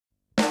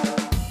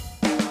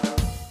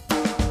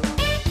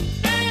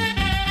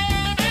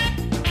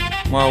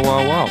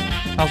Well.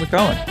 How's it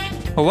going?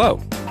 Hello,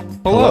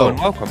 Hello. and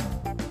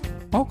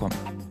welcome.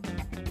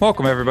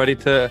 Welcome, everybody,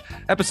 to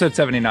episode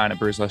 79 of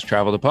Brews Less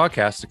Travel, the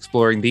podcast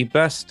exploring the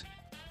best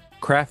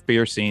craft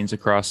beer scenes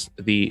across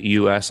the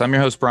U.S. I'm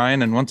your host,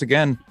 Brian, and once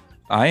again,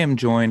 I am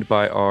joined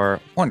by our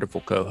wonderful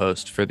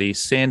co-host for the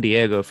San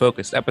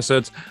Diego-focused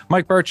episodes,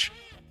 Mike Birch.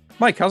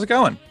 Mike, how's it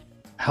going?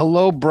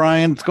 Hello,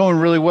 Brian. It's going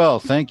really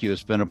well. Thank you.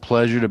 It's been a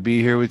pleasure to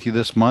be here with you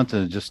this month.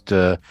 And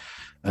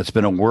it's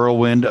been a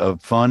whirlwind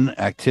of fun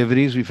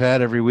activities we've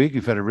had every week.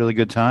 We've had a really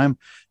good time,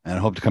 and I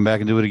hope to come back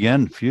and do it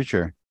again in the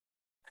future.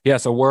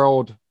 Yes, a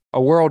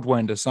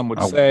whirlwind, as some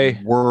would say.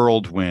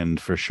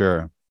 Whirlwind for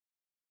sure.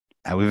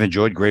 And we've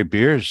enjoyed great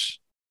beers.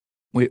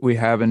 We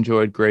have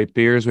enjoyed great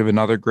beers. We have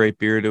another great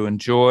beer to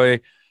enjoy.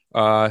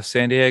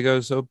 San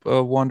Diego's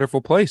a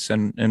wonderful place,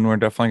 and we're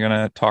definitely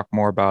going to talk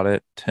more about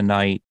it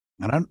tonight.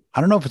 And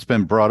I don't know if it's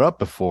been brought up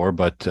before,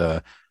 but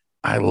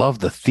I love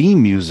the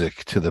theme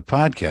music to the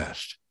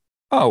podcast.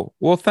 Oh,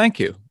 well, thank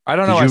you. I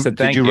don't know why I said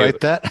thank you. Did you write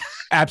that?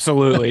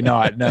 Absolutely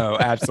not. No,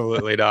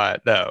 absolutely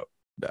not. No.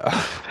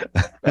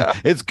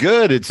 It's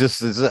good.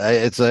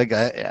 It's like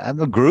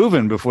I'm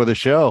grooving before the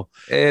show.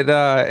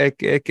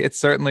 It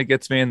certainly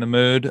gets me in the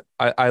mood.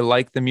 I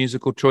like the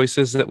musical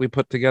choices that we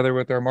put together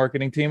with our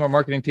marketing team. Our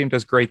marketing team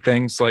does great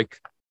things like,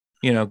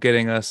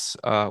 getting us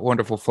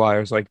wonderful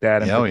flyers like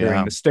that and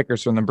preparing the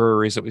stickers from the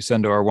breweries that we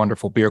send to our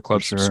wonderful beer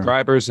club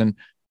subscribers. And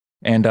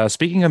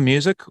speaking of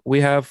music,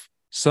 we have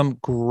some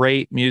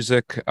great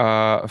music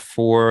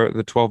for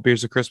the 12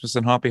 Beers of Christmas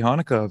and Happy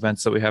Hanukkah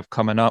events that we have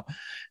coming up.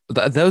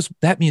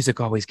 That music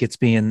always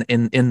gets me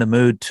in the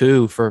mood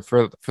too for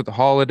the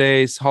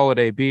holidays,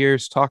 holiday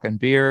beers, talking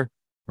beer.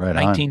 Right.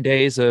 19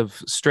 days of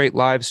straight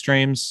live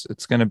streams.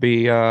 It's gonna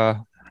be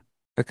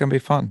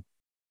fun.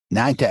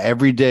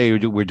 Every day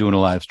we're doing a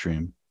live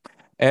stream.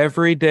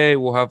 Every day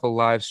we'll have a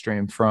live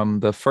stream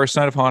from the first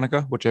night of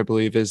Hanukkah, which I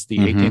believe is the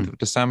 18th of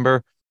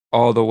December,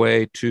 all the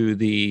way to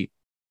the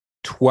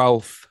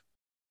 12th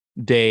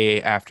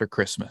day after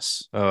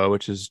Christmas,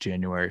 which is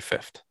January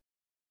 5th.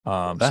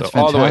 That's so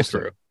all the way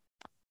through.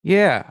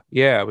 Yeah.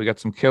 We got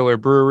some killer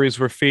breweries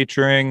we're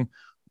featuring.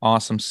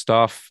 Awesome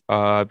stuff.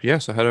 So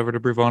head over to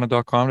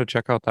brewvana.com to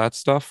check out that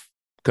stuff.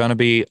 Gonna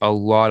be a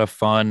lot of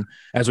fun.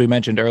 As we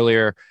mentioned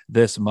earlier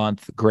this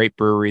month, great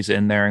breweries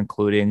in there,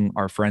 including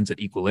our friends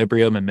at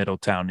Equilibrium in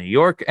Middletown, New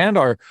York, and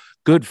our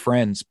good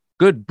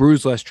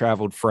Brews Less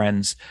Traveled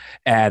friends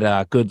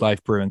at Good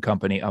Life Brewing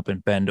Company up in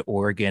Bend,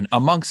 Oregon,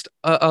 amongst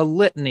a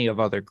litany of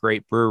other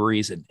great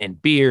breweries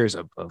and beers,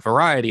 a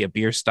variety of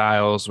beer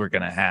styles. We're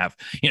going to have,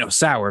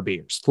 sour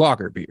beers,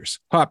 lager beers,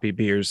 hoppy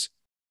beers,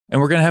 and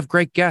we're going to have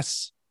great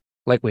guests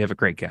like we have a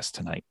great guest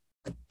tonight.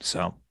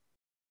 So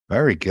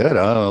very good.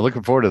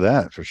 Looking forward to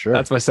that for sure.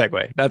 That's my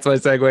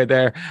segue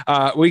there.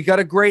 We got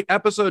a great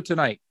episode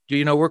tonight.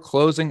 We're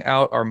closing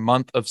out our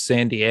month of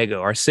San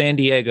Diego, our San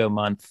Diego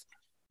month,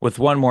 with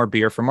one more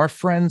beer from our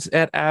friends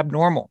at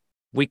Abnormal.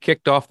 We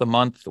kicked off the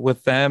month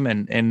with them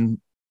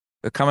and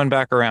they're coming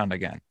back around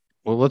again.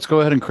 Well, let's go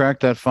ahead and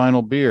crack that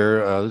final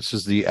beer. This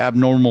is the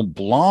Abnormal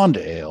Blonde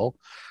Ale,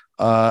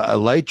 a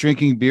light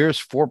drinking beer. It's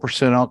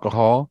 4%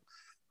 alcohol.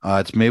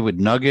 It's made with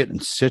Nugget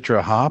and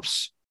Citra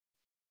hops,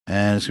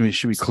 and it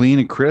should be clean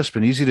and crisp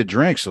and easy to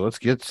drink. So let's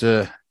get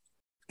that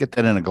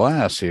in a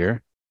glass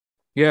here.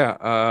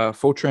 Yeah,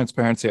 full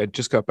transparency. I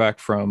just got back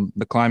from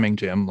the climbing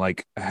gym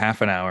like a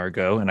half an hour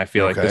ago, and I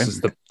feel like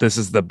this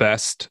is the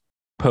best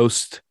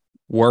post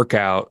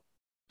workout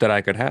that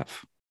I could have.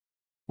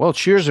 Well,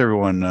 cheers,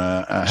 everyone!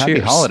 Happy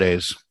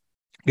holidays.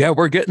 Yeah,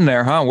 we're getting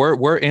there, huh?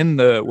 We're in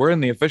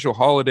the official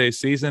holiday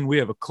season. We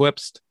have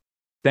eclipsed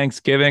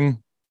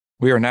Thanksgiving.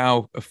 We are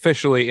now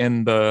officially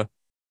in the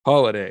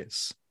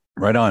holidays.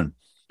 Right on.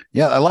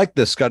 Yeah, I like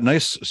this. Got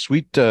nice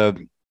sweet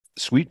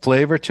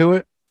flavor to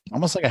it.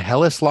 Almost like a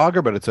Helles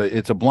lager, but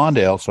it's a blonde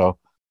ale. So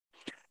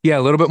yeah,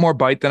 a little bit more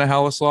bite than a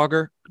Helles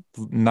lager.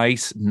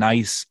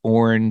 Nice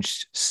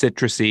orange,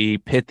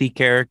 citrusy, pithy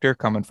character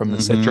coming from the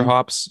Citra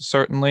hops,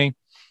 certainly.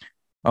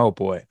 Oh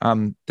boy,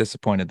 I'm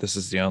disappointed. This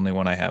is the only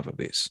one I have of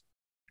these.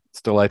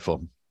 It's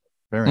delightful.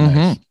 Very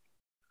nice.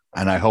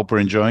 And I hope we're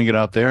enjoying it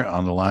out there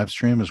on the live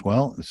stream as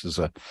well. This is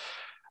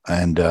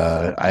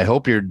I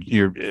hope is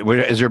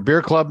your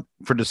beer club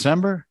for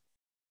December?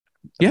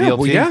 Yeah,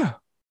 well, yeah.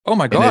 Oh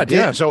my God!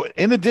 Yeah. So,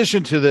 in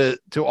addition to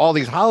all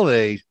these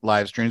holiday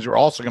live streams, we're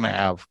also going to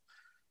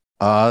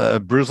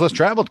have Brews Less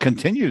Traveled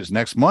continues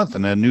next month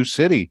in a new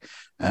city,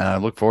 and I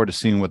look forward to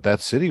seeing what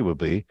that city will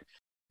be.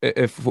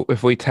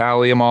 If we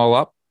tally them all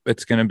up,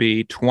 it's going to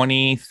be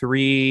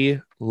 23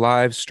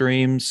 live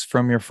streams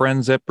from your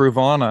friends at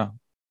Brewvana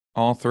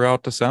all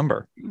throughout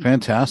December.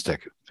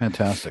 Fantastic.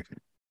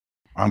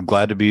 I'm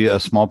glad to be a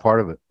small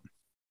part of it.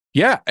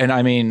 Yeah, and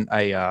I mean,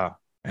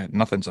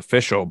 nothing's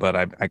official, but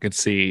I could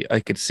see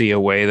a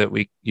way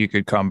that you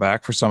could come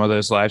back for some of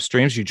those live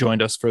streams. You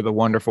joined us for the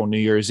wonderful New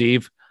Year's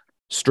Eve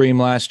stream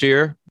last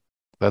year.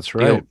 That's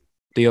right.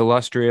 The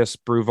illustrious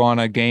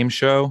Brewvana game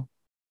show.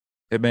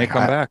 It may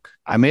come back.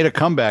 I made a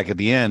comeback at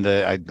the end.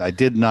 I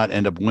did not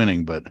end up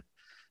winning, but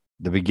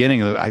the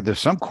beginning of there's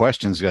some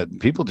questions that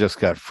people just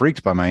got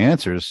freaked by my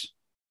answers.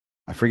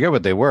 I forget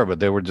what they were, but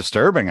they were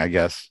disturbing, I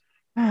guess.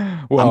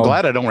 Well, I'm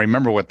glad I don't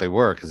remember what they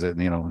were because it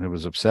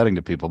was upsetting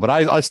to people. But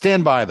I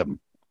stand by them.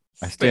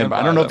 I stand by.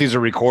 I don't know if these are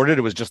recorded.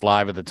 It was just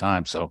live at the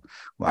time, so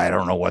I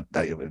don't know what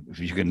if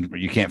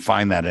you can't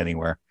find that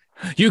anywhere.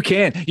 You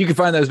can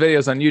find those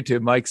videos on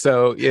YouTube, Mike.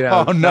 So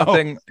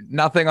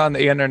nothing on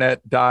the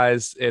internet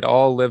dies. It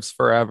all lives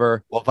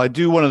forever. Well, if I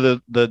do one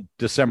of the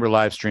December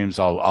live streams,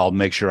 I'll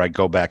make sure I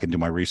go back and do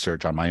my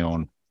research on my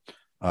own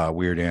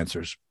weird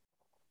answers.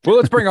 Well,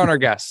 let's bring on our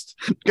guest.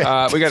 We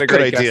got a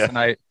great guest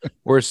tonight.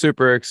 We're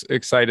super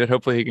excited.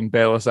 Hopefully he can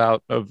bail us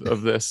out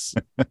of this.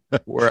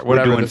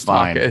 We're doing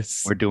fine.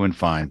 We're doing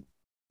fine.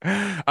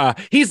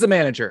 He's the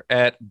manager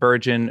at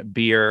Virgin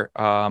Beer.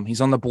 He's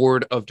on the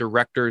board of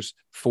directors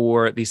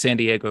for the San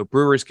Diego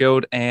Brewers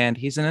Guild, and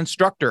he's an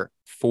instructor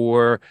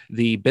for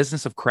the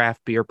Business of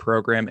Craft Beer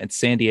program at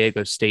San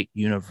Diego State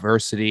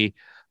University.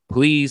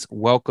 Please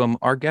welcome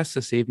our guest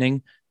this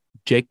evening,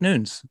 Jake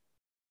Nunes.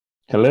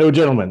 Hello,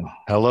 gentlemen.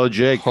 Hello,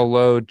 Jake.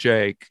 Hello,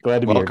 Jake. Glad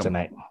to be here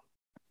tonight.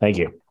 Thank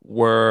you.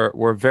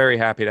 We're very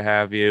happy to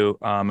have you.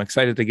 I'm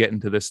excited to get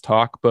into this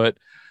talk, but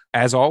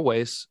as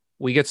always,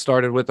 we get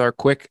started with our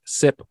quick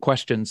sip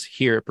questions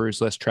here at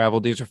Brews Less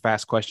Travel. These are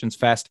fast questions,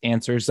 fast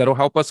answers that'll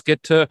help us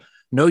get to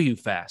know you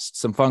fast.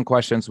 Some fun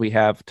questions we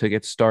have to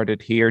get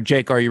started here.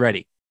 Jake, are you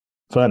ready?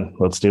 Fun.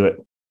 Let's do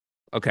it.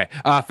 Okay.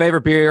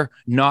 Favorite beer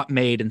not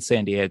made in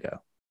San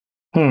Diego?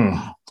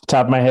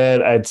 Top of my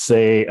head, I'd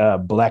say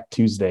Black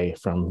Tuesday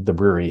from the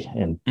brewery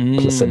in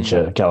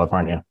Placentia,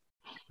 California.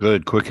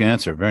 Good, quick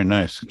answer. Very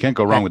nice. Can't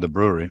go wrong with the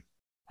brewery.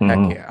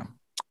 Heck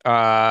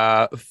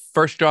yeah.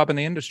 First job in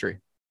the industry?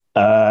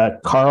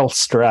 Carl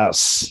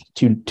Strauss,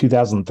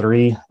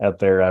 2003 at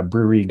their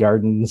brewery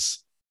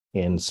gardens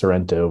in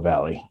Sorrento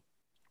Valley.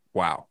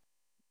 Wow.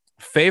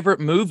 Favorite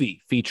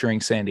movie featuring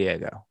San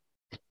Diego?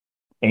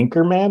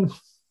 Anchorman.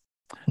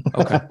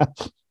 Okay.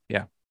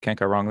 Yeah, can't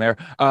go wrong there.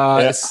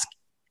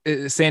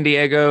 San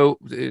Diego,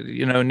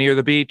 near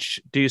the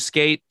beach. Do you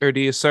skate or do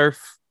you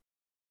surf?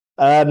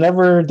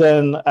 Never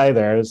done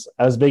either.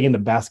 I was big into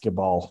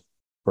basketball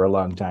for a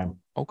long time.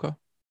 Okay.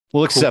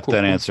 We'll accept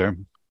that answer.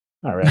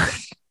 All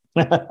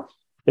right.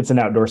 It's an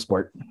outdoor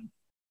sport.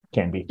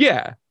 Can be.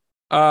 Yeah.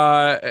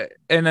 And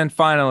then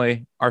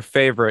finally, our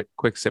favorite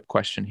quick sip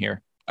question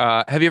here.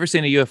 Have you ever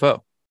seen a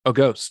UFO? A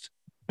ghost?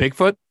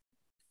 Bigfoot?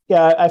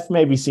 Yeah, I've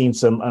maybe seen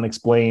some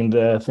unexplained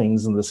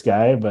things in the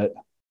sky, but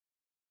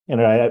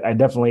I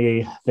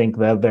definitely think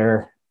that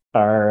there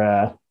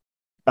are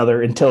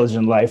other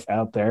intelligent life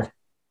out there.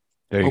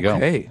 There you go.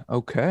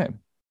 Okay.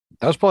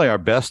 That was probably our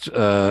best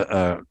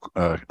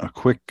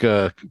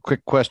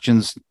quick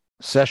questions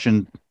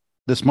session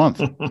this month.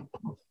 Awesome.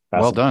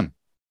 Well done.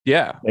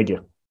 Yeah. Thank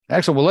you.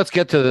 Excellent. Well, let's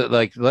get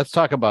to let's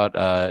talk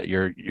about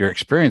your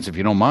experience, if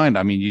you don't mind.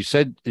 I mean, you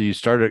said you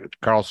started at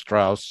Carl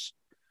Strauss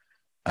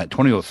at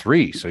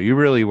 2003, so you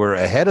really were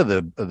ahead of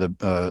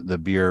the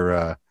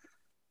beer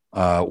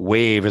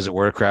wave, as it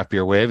were, craft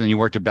beer wave. And you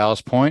worked at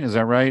Ballast Point, is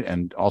that right?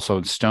 And also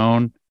at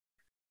Stone,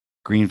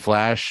 Green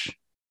Flash,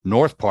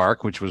 North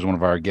Park, which was one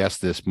of our guests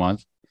this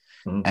month,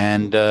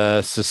 and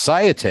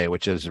Societe,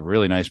 which is a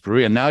really nice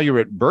brewery. And now you're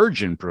at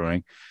Virgin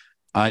Brewing.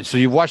 So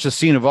you've watched the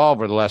scene evolve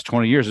over the last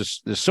 20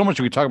 years. There's so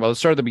much we can talk about. Let's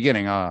start at the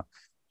beginning.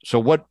 So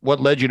what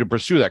led you to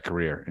pursue that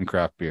career in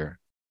craft beer?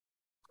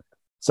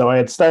 So I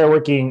had started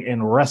working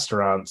in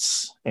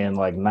restaurants in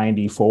like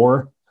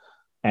 94,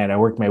 and I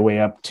worked my way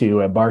up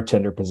to a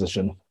bartender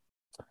position.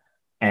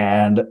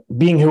 And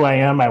being who I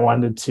am, I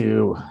wanted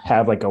to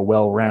have like a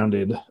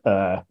well-rounded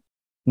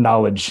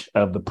knowledge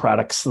of the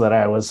products that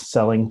I was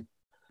selling.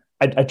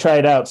 I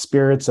tried out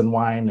spirits and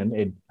wine, and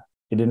it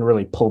didn't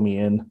really pull me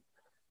in.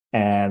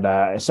 And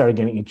I started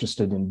getting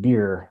interested in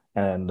beer,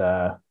 and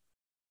I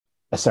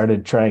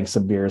started trying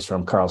some beers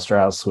from Carl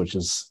Strauss, which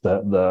is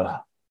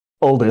the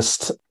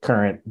oldest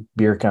current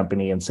beer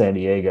company in San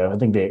Diego. I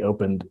think they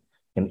opened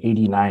in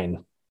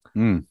 89.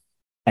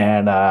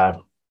 And I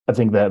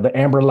think the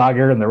Amber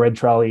Lager and the Red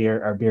Trolley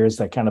are beers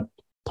that kind of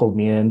pulled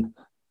me in.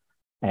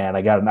 And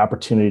I got an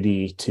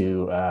opportunity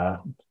to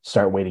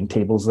start waiting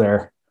tables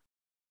there.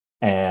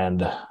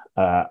 And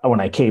when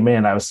I came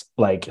in, I was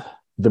like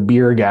the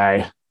beer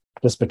guy,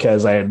 just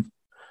because I had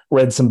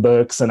read some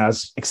books and I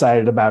was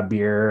excited about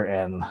beer,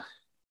 and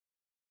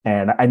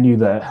I knew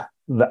the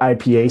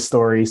IPA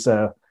story,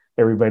 so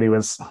everybody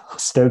was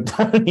stoked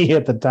on me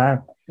at the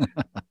time.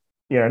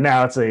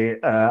 Now it's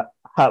a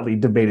hotly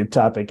debated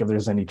topic if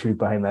there's any truth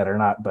behind that or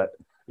not. But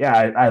yeah,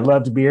 I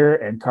loved beer,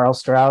 and Carl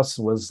Strauss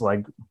was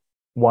like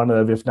one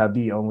of, if not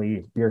the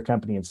only beer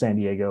company in San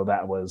Diego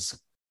that was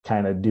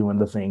kind of doing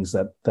the things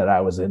that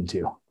I was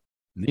into.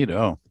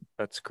 Neato.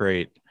 That's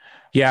great.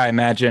 Yeah, I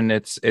imagine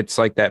it's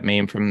like that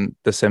meme from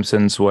The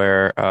Simpsons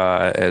where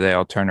they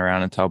all turn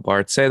around and tell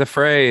Bart, say the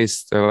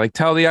phrase. They're like,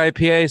 tell the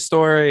IPA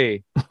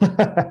story.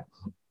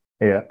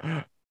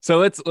 Yeah. So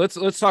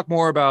let's talk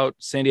more about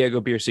San Diego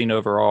beer scene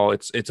overall.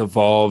 It's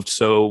evolved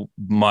so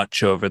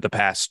much over the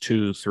past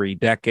 2-3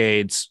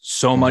 decades.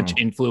 So much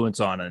influence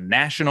on a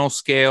national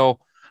scale.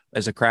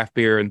 as a craft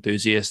beer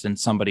enthusiast and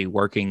somebody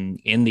working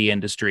in the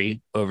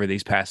industry over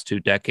these past 2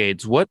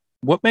 decades, what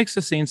makes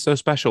the scene so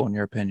special in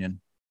your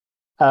opinion?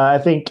 I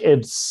think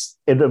it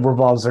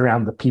revolves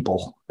around the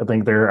people. I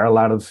think there are a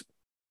lot of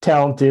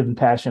talented and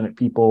passionate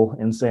people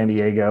in San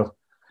Diego.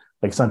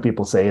 Like some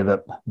people say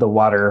that the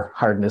water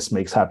hardness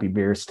makes hoppy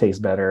beers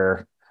taste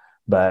better,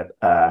 but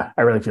I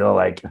really feel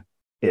like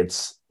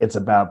it's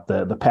about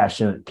the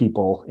passionate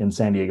people in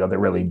San Diego that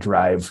really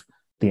drive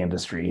the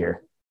industry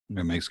here.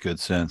 It makes good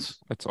sense.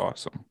 That's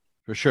awesome.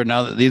 For sure.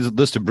 Now, these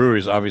list of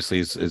breweries obviously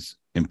is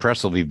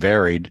impressively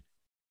varied.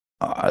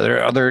 Are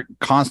there other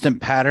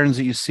constant patterns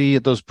that you see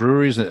at those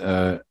breweries,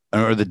 or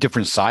the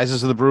different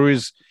sizes of the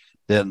breweries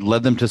that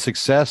led them to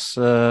success?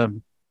 Do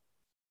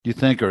you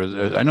think,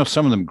 or I know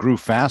some of them grew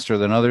faster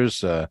than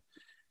others?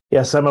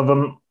 Yeah, some of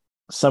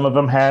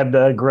them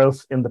had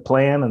growth in the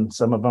plan, and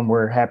some of them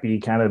were happy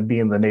kind of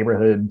being the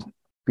neighborhood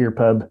beer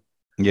pub.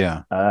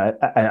 Yeah,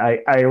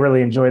 I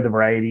really enjoy the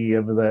variety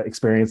of the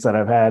experience that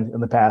I've had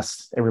in the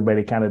past.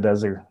 Everybody kind of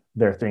does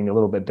their thing a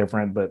little bit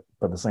different, but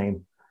the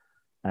same.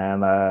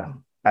 And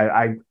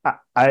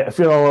I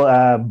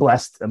feel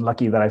blessed and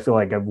lucky that I feel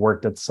like I've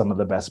worked at some of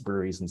the best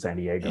breweries in San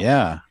Diego.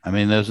 Yeah, I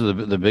mean those are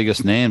the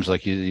biggest names.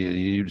 Like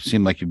you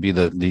seem like you'd be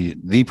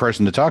the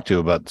person to talk to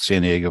about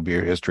San Diego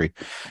beer history.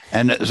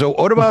 And so,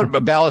 what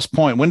about Ballast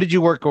Point? When did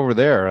you work over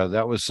there?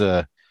 That was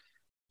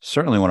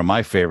certainly one of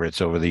my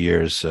favorites over the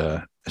years,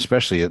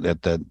 especially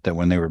at that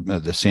when they were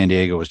the San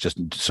Diego was just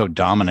so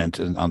dominant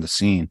on the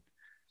scene.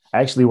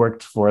 I actually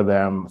worked for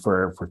them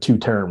for 2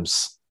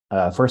 terms.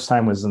 First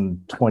time was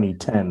in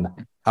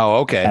 2010. Oh,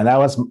 okay. And that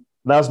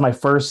was my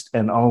first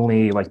and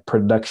only like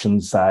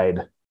production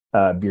side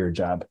beer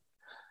job.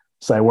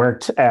 So I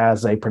worked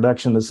as a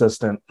production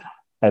assistant.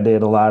 I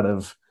did a lot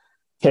of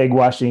keg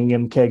washing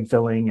and keg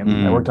filling,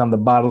 and I worked on the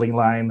bottling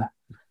line.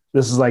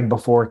 This is like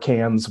before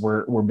cans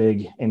were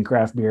big in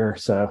craft beer.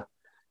 So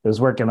I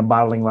was working a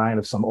bottling line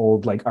of some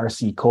old like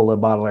RC Cola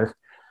bottler.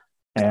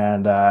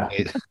 And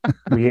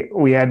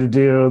we had to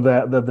do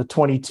the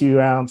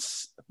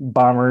 22-ounce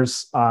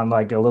bombers on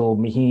like a little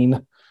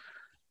Maheen,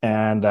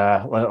 and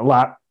a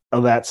lot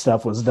of that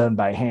stuff was done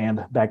by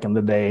hand back in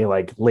the day,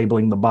 like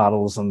labeling the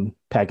bottles and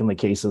packing the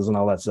cases and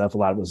all that stuff. A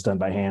lot of it was done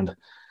by hand.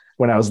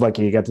 When I was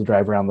lucky, I got to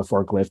drive around the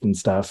forklift and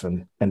stuff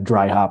and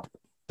dry hop.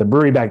 The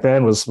brewery back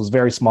then was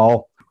very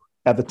small.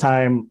 At the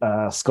time,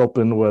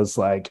 Sculpin was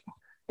like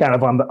kind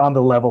of on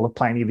the level of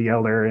Pliny the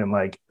Elder, and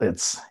like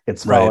its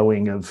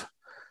following of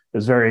it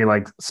was very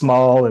like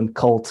small and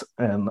cult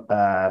and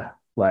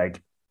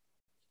like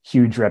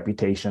huge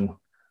reputation.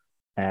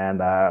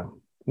 And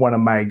one of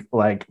my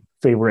like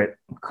favorite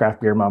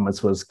craft beer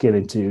moments was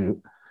getting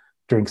to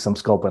drink some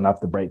Sculpin off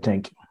the Bright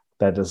Tank.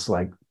 That just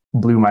like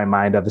blew my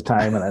mind at the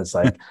time, and I was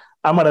like,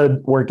 I'm gonna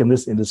work in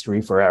this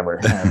industry forever.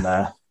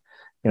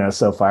 And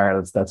so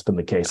far that's been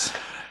the case.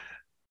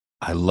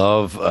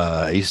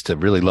 I used to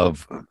really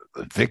love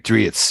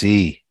Victory at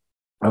Sea.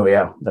 Oh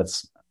yeah,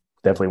 that's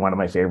definitely one of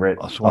my favorite.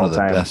 That's one of the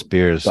best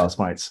beers. Ballast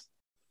Points.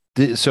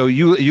 So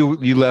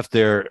you left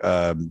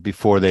there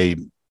before they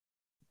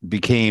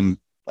became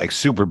like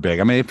super big.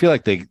 I mean, I feel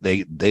like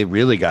they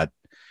really got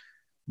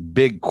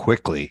big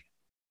quickly.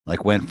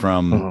 Like went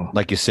from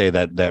like you say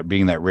that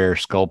being that rare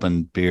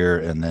Sculpin beer,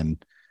 and then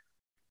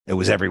it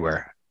was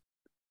everywhere.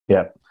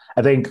 Yeah,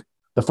 I think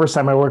the first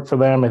time I worked for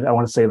them, I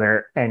want to say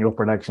their annual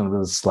production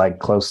was like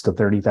close to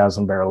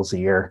 30,000 barrels a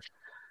year.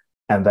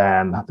 And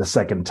then the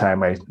second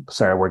time I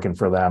started working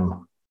for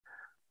them,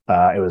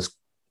 it was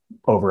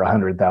over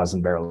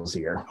 100,000 barrels a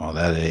year. Oh,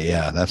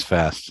 that's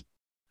fast.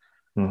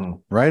 Mm-hmm.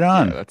 Right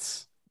on. Yeah,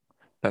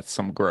 that's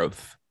some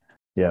growth.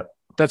 Yeah.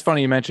 That's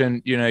funny you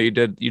mentioned, you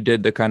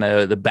did the kind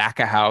of the back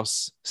of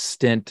house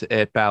stint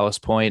at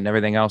Ballast Point, and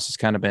everything else has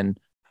kind of been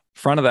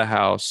front of the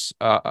house,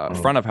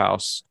 front of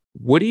house.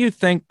 What do you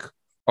think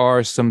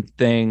are some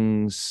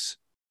things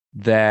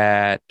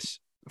that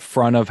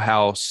front of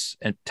house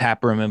and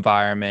taproom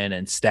environment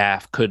and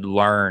staff could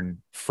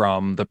learn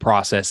from the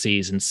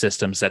processes and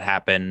systems that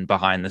happen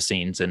behind the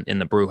scenes in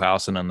the brew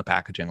house and on the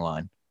packaging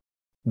line?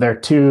 They're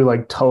 2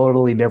 like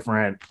totally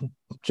different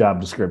job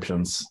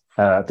descriptions.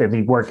 I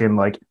think working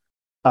like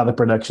on the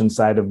production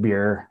side of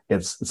beer,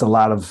 it's a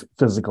lot of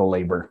physical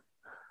labor.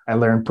 I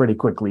learned pretty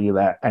quickly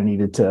that I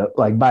needed to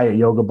like buy a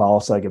yoga ball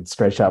so I could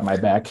stretch out my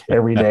back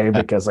every day,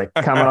 because I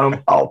come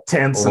home all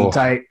tense and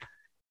tight,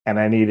 and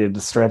I needed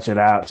to stretch it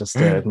out just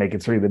to make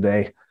it through the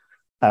day.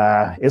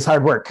 It's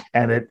hard work,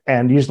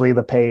 and usually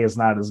the pay is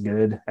not as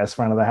good as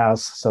front of the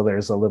house. So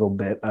there's a little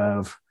bit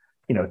of,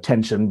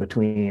 tension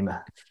between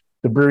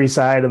the brewery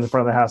side and the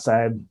front of the house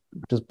side,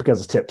 just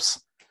because of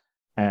tips.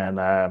 And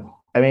I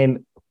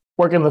mean,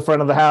 working in the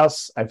front of the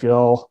house, I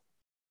feel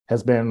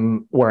has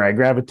been where I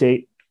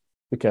gravitate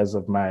because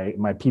of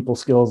my people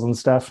skills and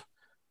stuff.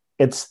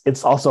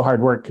 It's also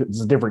hard work.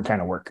 It's a different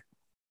kind of work.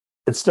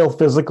 It's still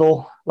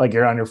physical, like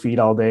you're on your feet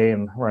all day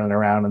and running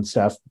around and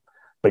stuff,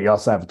 but you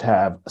also have to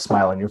have a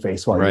smile on your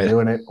face while you're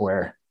doing it,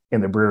 where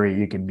in the brewery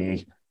you can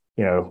be,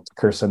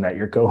 cursing at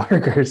your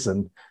coworkers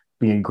and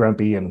being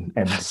grumpy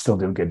and still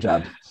do a good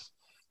job.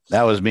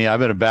 That was me. I've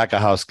been a back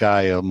of house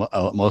guy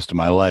most of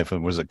my life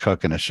and was a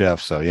cook and a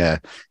chef. So yeah,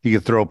 you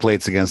could throw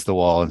plates against the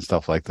wall and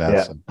stuff like that.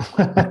 Yeah.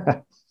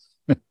 So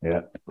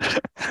Yeah.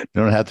 you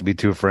don't have to be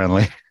too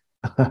friendly.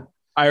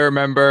 I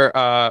remember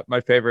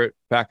my favorite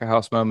back of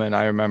house moment.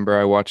 I remember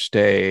I watched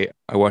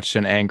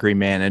an angry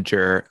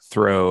manager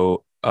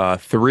throw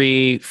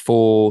 3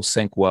 full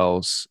sink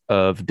wells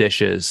of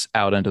dishes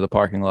out into the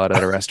parking lot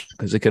at a restaurant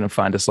because he couldn't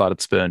find a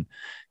slotted spoon.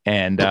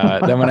 And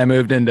then when I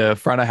moved into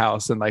front of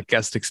house and like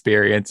guest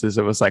experiences,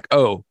 it was like,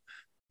 oh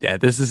yeah,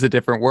 this is a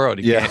different world.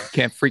 You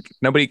can't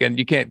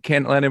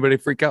let anybody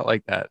freak out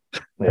like that.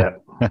 Yeah.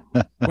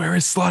 Where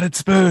is slotted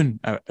spoon?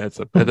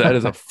 That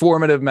is a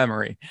formative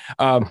memory.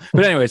 But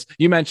anyways,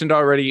 you mentioned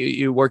already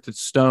you worked at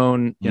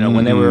Stone,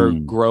 when they were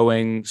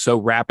growing so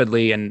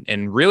rapidly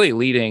and really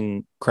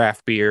leading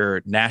craft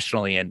beer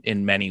nationally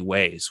in many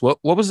ways. What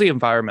was the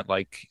environment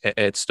like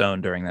at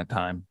Stone during that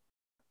time?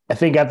 I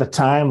think at the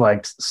time,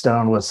 like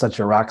Stone was such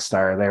a rock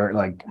star. They were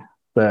like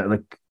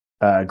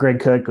Greg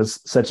Cook was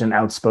such an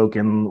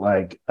outspoken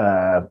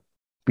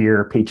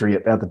beer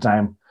patriot at the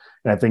time.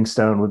 And I think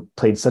Stone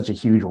played such a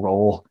huge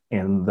role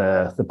in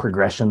the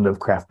progression of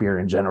craft beer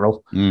in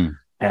general.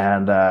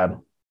 And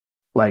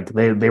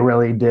they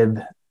really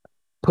did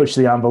push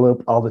the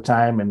envelope all the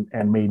time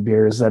and made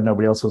beers that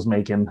nobody else was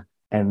making,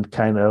 and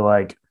kind of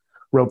like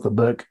wrote the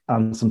book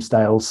on some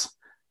styles,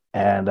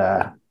 and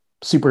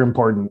super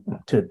important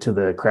to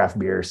the craft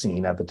beer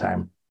scene at the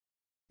time.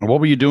 What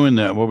were you doing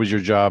there? What was your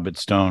job at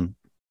Stone?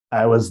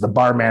 I was the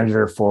bar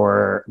manager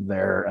for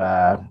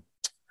their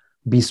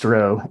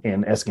bistro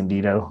in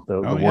Escondido,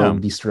 the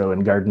World Bistro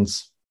and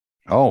Gardens.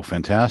 Oh,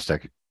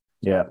 fantastic!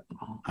 Yeah,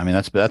 I mean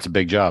that's a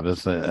big job.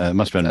 It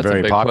must have been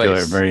very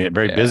popular, place.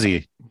 very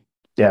busy.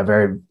 Yeah,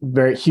 very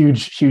very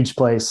huge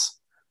place.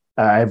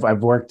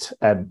 I've worked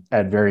at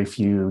very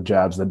few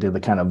jobs that did the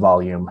kind of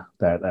volume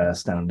that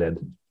Stone did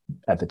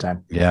at the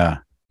time. Yeah.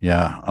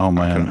 Oh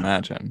man, I can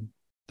imagine.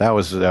 That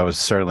was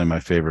certainly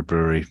my favorite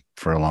brewery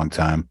for a long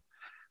time.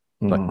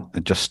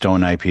 But just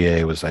Stone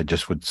IPA was,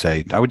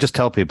 I would just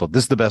tell people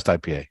this is the best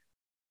IPA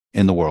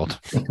in the world.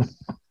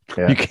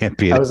 Yeah. You can't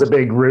beat it. I was a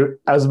big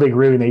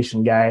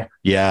Ruination guy.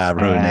 Yeah,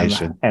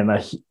 Ruination. And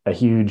a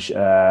huge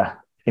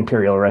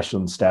Imperial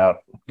Russian Stout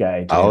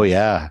guy too. Oh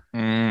yeah.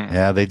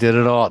 Yeah, they did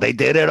it all. They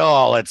did it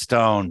all at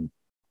Stone.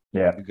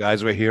 Yeah. You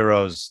guys were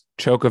heroes.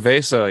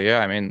 Chocovesa, yeah.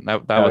 I mean,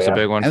 that was a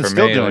big one and for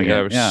still me. Doing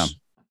it.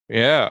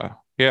 Yeah.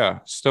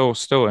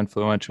 Still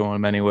influential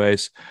in many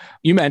ways.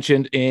 You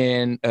mentioned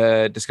in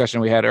a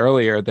discussion we had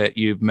earlier that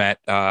you've met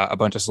a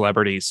bunch of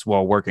celebrities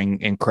while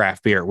working in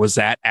craft beer. Was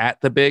that at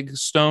the big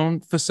Stone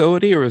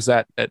facility, or was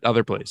that at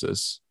other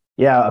places?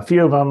 Yeah, a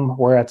few of them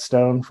were at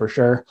Stone for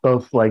sure.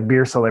 Both like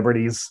beer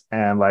celebrities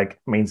and like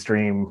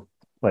mainstream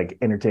like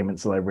entertainment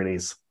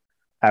celebrities.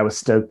 I was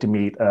stoked to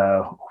meet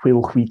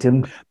Will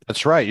Wheaton.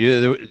 That's right.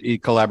 You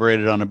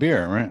collaborated on a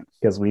beer, right?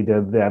 Because we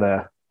did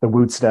that the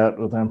Woot Stout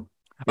with him.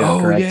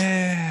 Yeah, correct.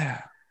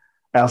 Yeah.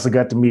 I also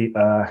got to meet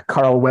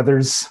Carl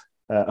Weathers,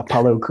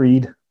 Apollo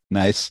Creed.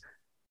 Nice.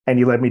 And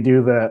you let me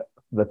do the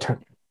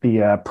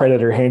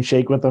Predator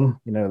handshake with him.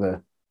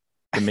 The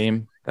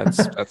meme.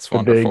 That's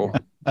wonderful.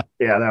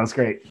 Yeah, that was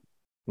great,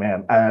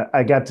 man.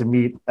 I got to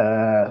meet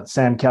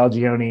Sam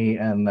Calagione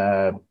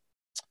and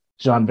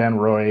Jean Van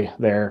Roy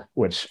there,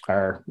 which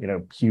are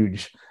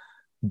huge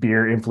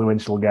beer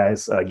influential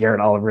guys.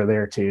 Garrett Oliver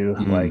there too,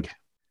 like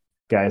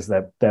guys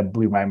that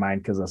blew my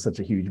mind because I was such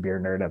a huge beer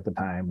nerd at the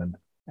time, and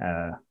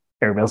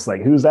everybody else was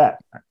like, "Who's that?"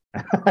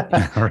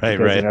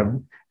 Right.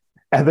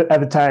 At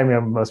the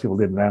time, most people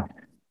didn't know.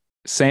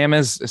 Sam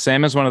is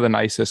one of the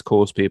nicest,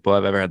 coolest people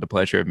I've ever had the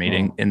pleasure of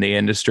meeting in the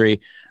industry.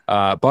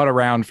 Bought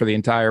around for the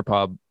entire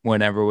pub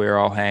whenever we were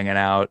all hanging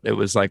out. It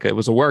was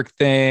a work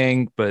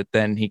thing, but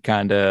then he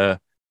kind of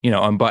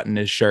unbuttoned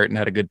his shirt and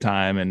had a good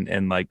time,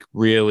 and like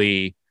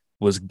really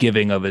was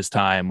giving of his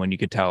time when you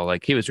could tell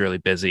like he was really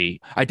busy.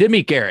 I did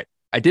meet Garrett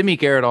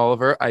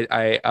Oliver.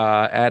 I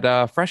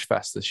at Fresh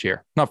Fest this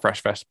year. Not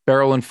Fresh Fest,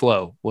 Barrel and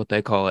Flow, what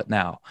they call it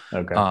now.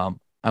 Okay.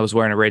 I was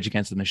wearing a Rage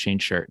Against the Machine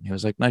shirt, and he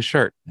was like, "Nice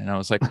shirt," and I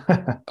was like,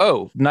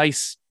 "Oh,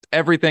 nice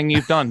everything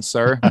you've done,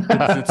 sir.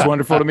 It's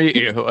wonderful to meet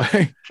you."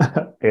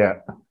 Yeah,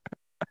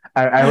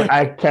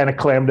 I kind of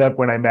clammed up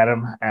when I met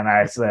him, and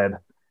I said,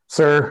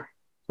 "Sir,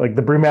 like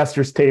the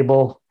Brewmaster's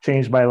table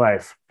changed my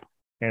life,"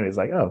 and he's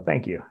like, "Oh,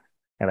 thank you,"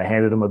 and I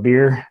handed him a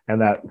beer,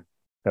 and that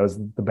was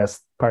the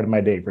best part of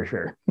my day for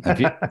sure.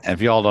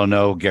 If you all don't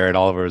know, Garrett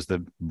Oliver is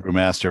the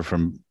brewmaster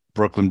from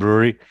Brooklyn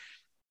Brewery,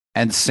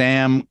 and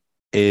Sam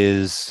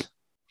is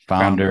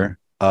founder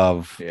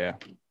of. Yeah.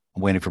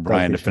 I'm waiting for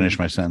Brian to finish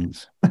my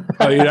sentence.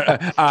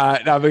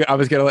 I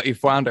was going to let you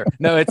flounder.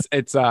 No,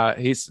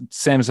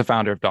 Sam's the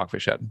founder of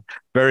Dogfish Head.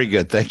 Very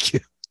good, thank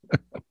you.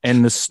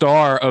 And the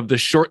star of the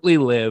shortly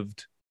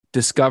lived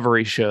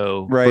Discovery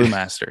show,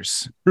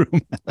 Brewmasters.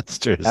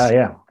 Brewmasters. Oh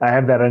yeah, I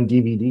have that on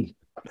DVD.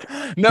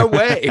 No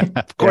way.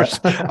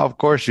 Of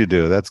course you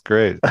do. That's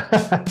great.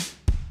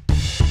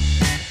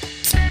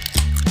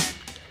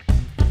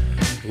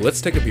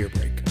 Let's take a beer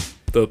break.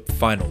 the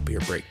final beer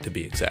break to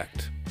be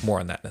exact. More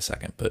on that in a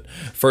second. But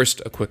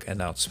first, a quick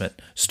announcement.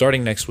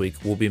 Starting next week,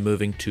 we'll be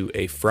moving to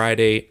a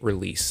Friday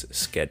release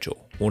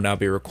schedule. We'll now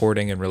be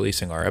recording and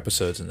releasing our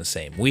episodes in the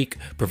same week,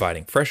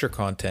 providing fresher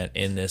content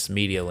in this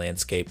media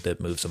landscape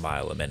that moves a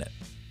mile a minute.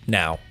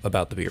 Now,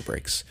 about the beer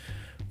breaks.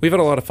 We've had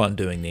a lot of fun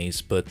doing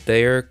these, but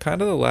they are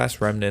kind of the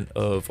last remnant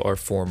of our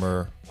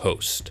former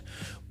host.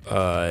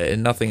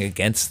 And nothing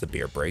against the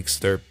beer breaks.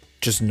 They're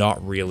just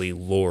not really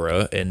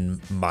Laura and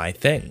my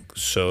thing.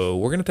 So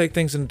we're going to take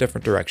things in a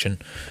different direction.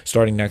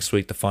 Starting next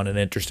week, the fun and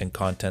interesting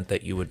content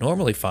that you would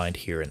normally find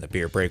here in the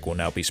beer break will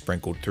now be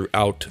sprinkled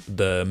throughout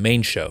the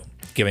main show,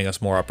 giving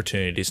us more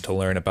opportunities to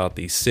learn about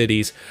these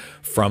cities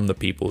from the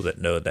people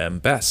that know them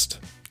best,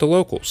 the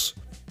locals.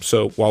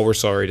 So while we're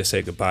sorry to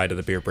say goodbye to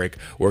the beer break,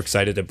 we're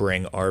excited to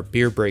bring our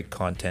beer break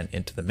content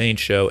into the main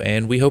show,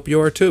 and we hope you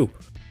are too.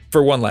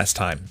 For one last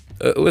time,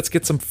 let's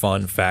get some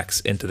fun facts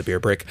into the beer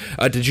break.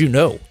 Did you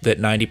know that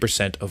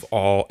 90% of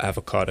all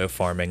avocado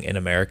farming in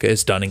America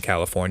is done in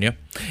California?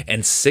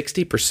 And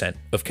 60%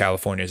 of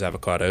California's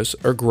avocados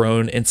are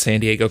grown in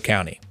San Diego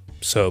County.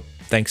 So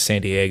thanks,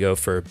 San Diego,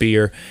 for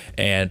beer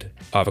and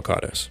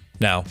avocados.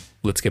 Now,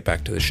 let's get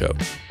back to the show.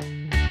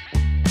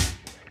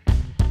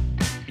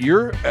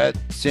 You're at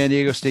San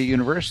Diego State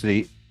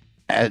University,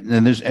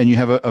 and you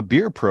have a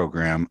beer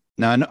program.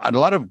 Now, I know a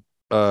lot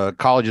of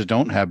colleges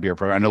don't have beer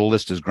program. I know the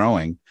list is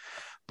growing,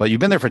 but you've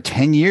been there for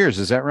 10 years.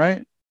 Is that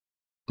right?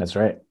 That's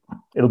right.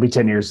 It'll be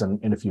 10 years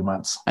in a few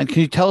months. And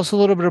can you tell us a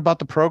little bit about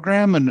the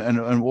program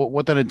and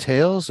what that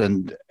entails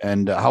and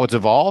how it's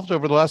evolved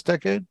over the last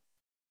decade?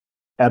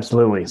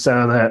 Absolutely.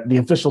 So the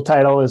official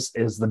title is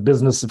the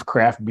Business of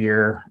Craft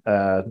Beer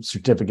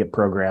certificate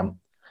program.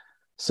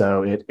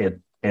 So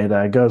it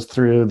goes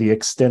through the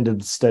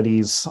extended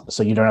studies,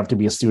 so you don't have to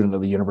be a student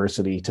of the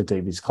university to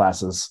take these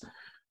classes.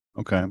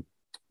 Okay.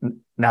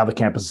 Now the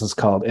campus is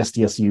called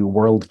SDSU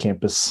World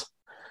Campus,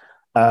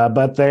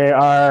 but they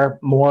are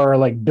more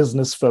like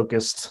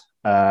business-focused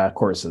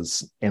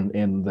courses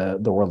in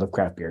the world of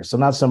craft beer. So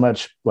not so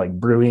much like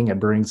brewing and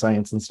brewing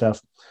science and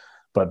stuff,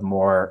 but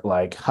more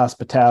like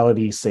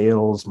hospitality,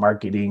 sales,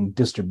 marketing,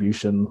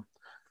 distribution,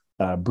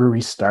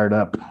 brewery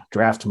startup,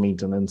 draft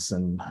maintenance,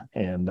 and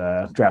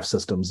draft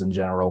systems in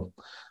general.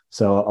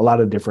 So a lot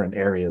of different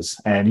areas.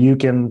 And you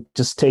can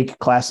just take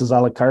classes a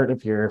la carte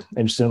if you're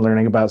interested in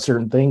learning about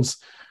certain things,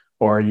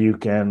 or you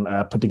can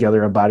put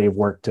together a body of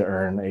work to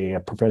earn a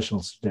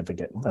professional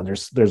certificate. And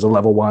there's a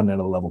level 1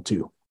 and a level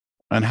 2.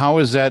 And how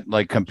is that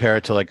like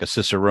compared to like a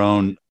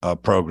Cicerone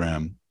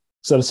program?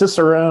 So the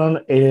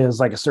Cicerone is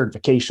like a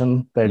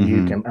certification that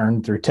you can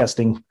earn through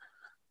testing.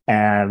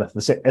 And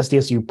the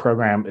SDSU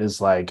program is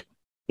like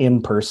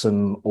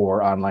in-person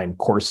or online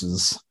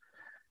courses.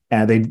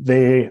 And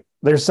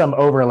there's some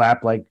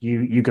overlap, like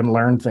you can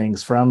learn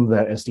things from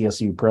the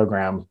SDSU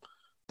program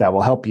that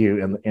will help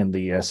you in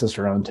the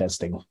Cicerone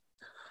testing.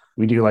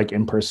 We do like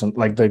in-person,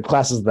 like the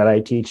classes that I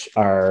teach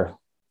are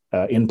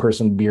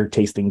in-person beer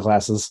tasting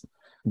classes,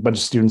 a bunch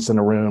of students in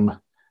a room,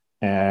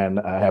 and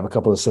I have a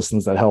couple of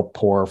assistants that help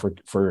pour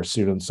for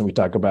students. And we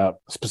talk about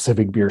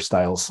specific beer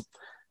styles,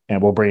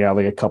 and we'll bring out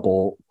like a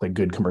couple like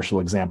good commercial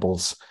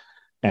examples,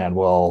 and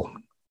we'll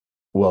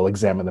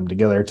examine them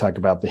together, talk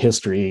about the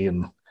history,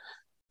 and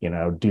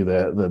do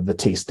the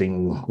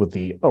tasting with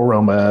the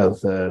aroma,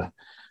 the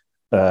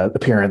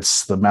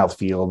appearance, the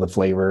mouthfeel, the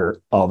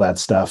flavor, all that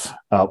stuff.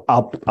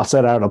 I'll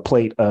set out a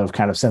plate of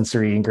kind of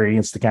sensory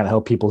ingredients to kind of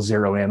help people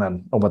zero in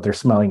on what they're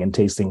smelling and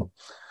tasting,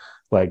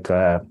 like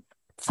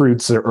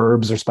fruits or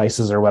herbs or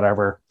spices or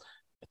whatever,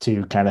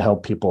 to kind of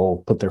help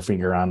people put their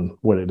finger on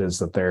what it is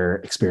that they're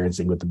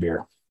experiencing with the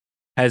beer.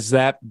 Has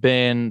that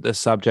been the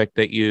subject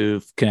that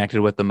you've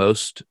connected with the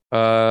most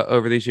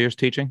over these years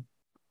teaching?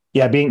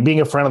 Yeah, being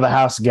a front of the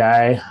house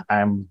guy,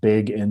 I'm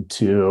big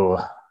into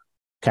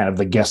kind of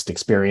the guest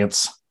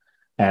experience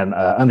and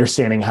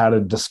understanding how to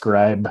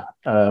describe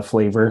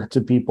flavor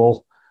to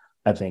people.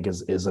 I think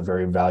is a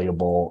very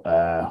valuable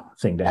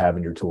thing to have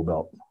in your tool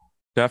belt.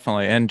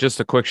 Definitely. And just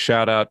a quick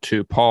shout out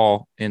to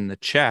Paul in the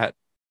chat,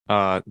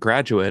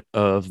 graduate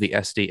of the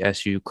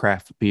SDSU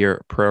Craft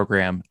Beer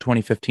Program,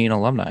 2015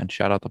 alumni. And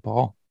shout out to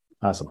Paul.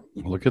 Awesome.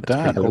 Look at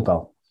That's that. cool,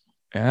 Paul.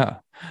 Yeah.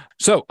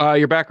 So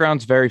your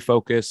background's very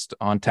focused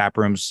on tap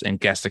rooms and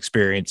guest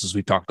experiences.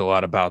 We talked a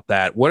lot about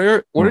that. What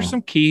are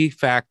some key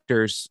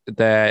factors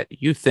that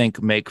you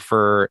think make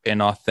for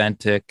an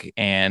authentic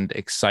and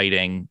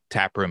exciting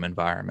tap room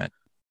environment?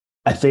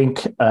 I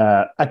think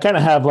I kind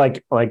of have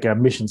like a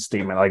mission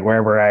statement, like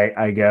wherever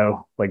I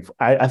go. Like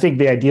I think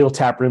the ideal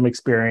tap room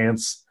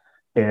experience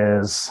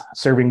is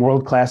serving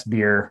world-class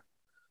beer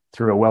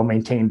through a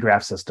well-maintained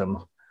draft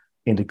system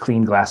into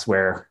clean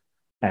glassware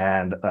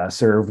and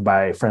served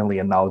by friendly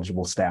and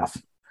knowledgeable staff.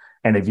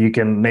 And if you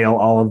can nail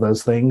all of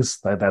those things,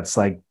 that's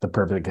like the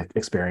perfect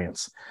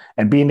experience.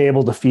 And being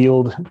able to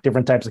field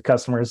different types of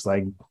customers,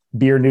 like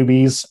beer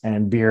newbies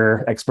and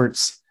beer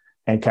experts,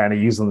 and kind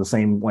of using the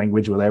same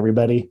language with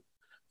everybody,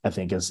 I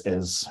think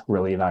is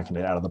really knocking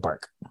it out of the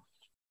park.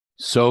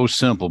 So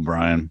simple,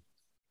 Brian.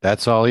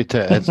 That's all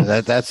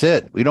that's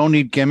it. We don't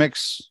need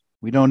gimmicks.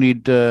 We don't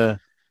need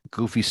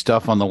goofy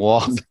stuff on the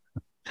wall.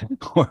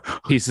 Or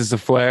Pieces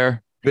of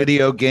flair.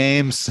 video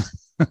games.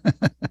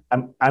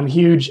 I'm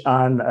huge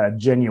on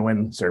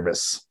genuine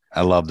service.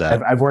 I love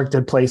that. I've worked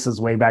at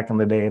places way back in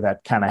the day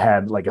that kind of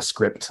had like a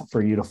script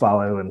for you to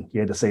follow, and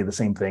you had to say the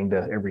same thing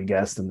to every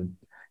guest, and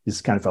you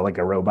just kind of felt like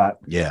a robot.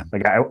 Yeah.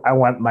 Like I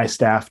want my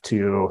staff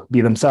to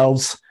be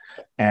themselves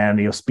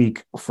and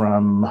speak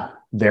from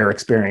their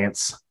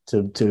experience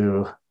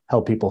to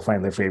help people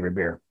find their favorite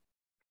beer.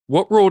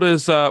 What role do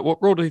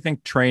you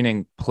think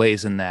training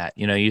plays in that?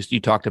 You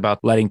talked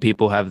about letting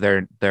people have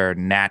their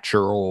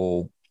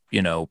natural,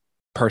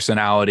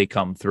 personality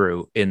come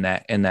through in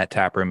that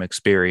taproom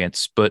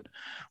experience. But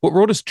what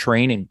role does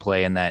training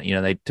play in that?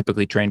 They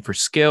typically train for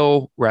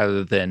skill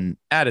rather than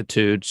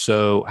attitude.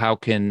 So how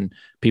can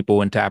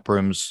people in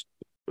taprooms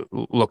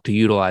look to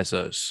utilize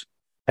those?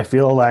 I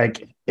feel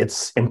like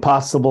it's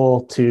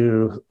impossible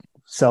to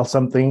sell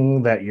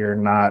something that you're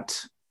not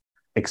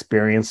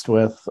experienced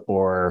with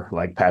or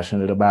like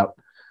passionate about.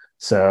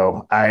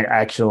 So I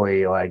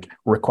actually like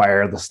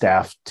require the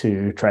staff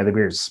to try the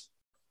beers.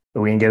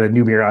 We can get a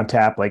new beer on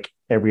tap like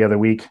every other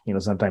week,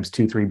 sometimes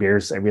 2-3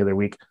 beers every other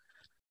week.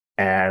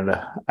 And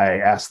I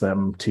ask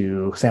them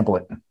to sample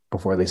it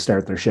before they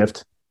start their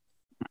shift.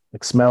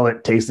 Like smell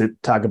it, taste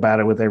it, talk about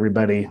it with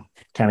everybody,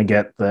 kind of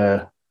get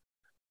the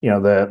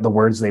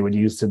words they would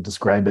use to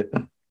describe it.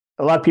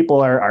 A lot of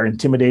people are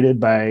intimidated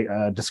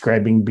by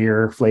describing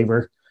beer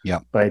flavor.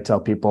 Yeah. But I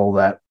tell people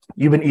that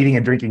you've been eating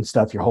and drinking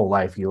stuff your whole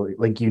life. You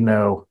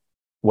know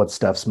what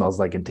stuff smells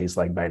like and tastes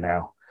like by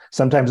now.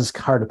 Sometimes it's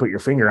hard to put your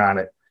finger on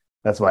it.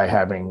 That's why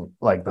having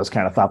like those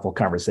kind of thoughtful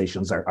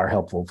conversations are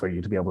helpful for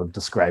you to be able to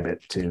describe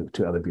it to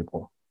other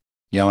people.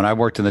 Yeah, when I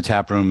worked in the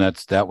tap room,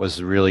 that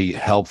was really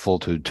helpful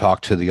to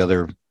talk to the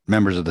other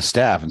members of the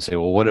staff and say,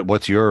 well,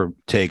 what's your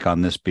take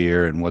on this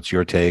beer and what's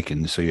your take?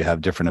 And so you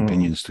have different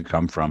opinions to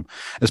come from,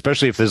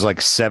 especially if there's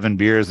like 7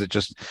 beers that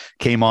just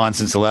came on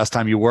since the last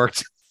time you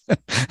worked.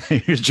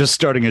 You're just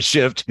starting a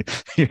shift.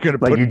 You're going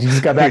to you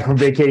just got back from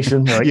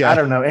vacation. You're like, yeah. I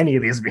don't know any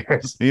of these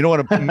beers. You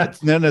don't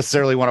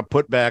necessarily want to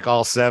put back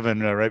all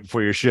 7 right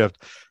before your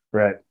shift.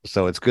 Right.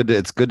 So it's good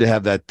to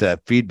have that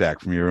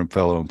feedback from your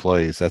fellow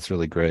employees. That's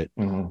really great.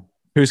 Mm-hmm.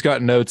 Who's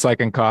got notes I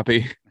can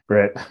copy?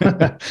 Right.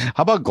 How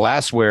about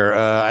glassware?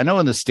 I know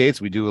in the States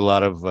we do a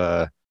lot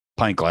of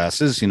pint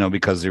glasses,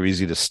 because they're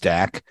easy to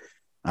stack.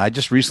 I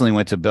just recently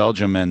went to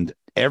Belgium, and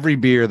every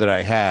beer that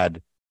I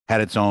had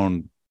its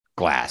own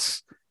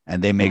glass,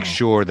 and they make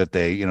sure that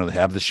they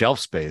have the shelf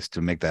space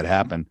to make that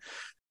happen.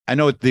 I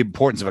know the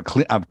importance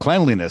of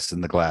cleanliness in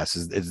the glass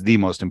is the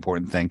most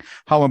important thing.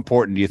 How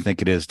important do you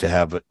think it is to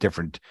have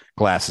different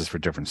glasses for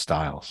different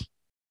styles,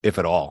 if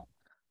at all?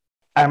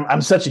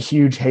 I'm such a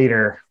huge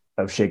hater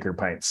of shaker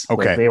pints.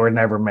 Okay. Like, they were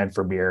never meant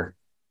for beer.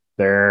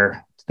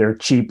 They're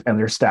cheap and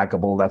they're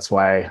stackable. That's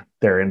why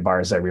they're in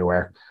bars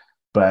everywhere.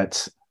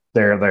 But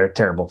they're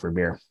terrible for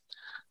beer.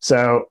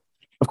 So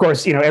of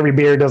course, every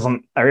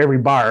every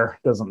bar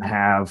doesn't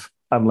have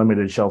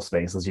unlimited shelf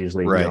space. It's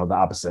usually right. The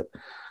opposite.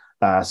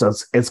 So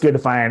it's good to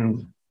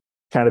find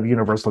kind of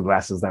universal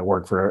glasses that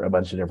work for a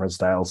bunch of different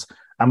styles.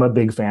 I'm a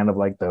big fan of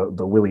like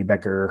the Willy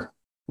Becker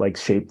like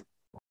shape.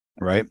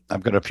 Right.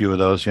 I've got a few of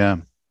those. Yeah.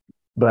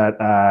 But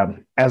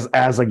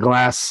as a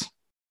glass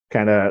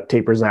kind of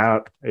tapers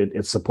out,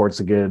 it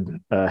supports a good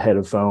head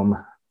of foam,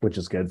 which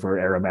is good for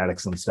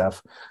aromatics and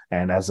stuff.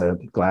 And as a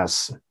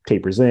glass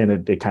tapers in,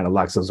 it kind of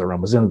locks those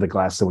aromas into the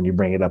glass. So when you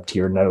bring it up to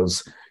your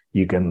nose,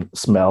 you can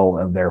smell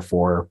and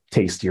therefore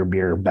taste your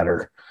beer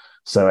better.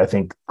 So I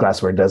think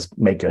glassware does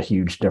make a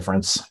huge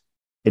difference.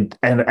 And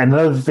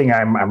another thing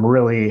I'm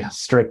really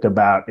strict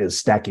about is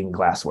stacking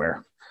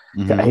glassware.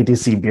 Mm-hmm. I hate to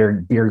see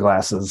beer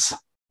glasses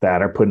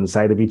that are put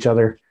inside of each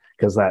other,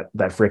 because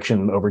that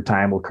friction over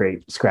time will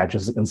create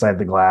scratches inside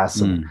the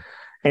glass. And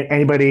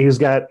anybody who's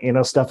got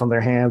stuff on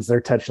their hands, they're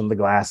touching the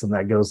glass, and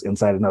that goes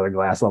inside another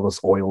glass. All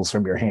those oils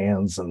from your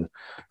hands and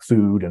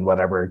food and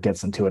whatever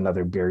gets into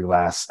another beer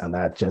glass, and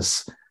that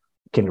just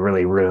can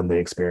really ruin the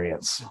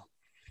experience.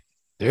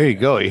 There you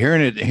go.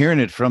 You're hearing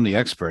it from the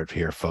expert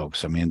here,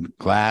 folks. I mean,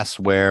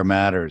 glassware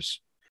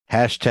matters.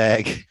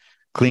 Hashtag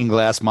Clean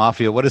Glass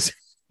Mafia. What is it?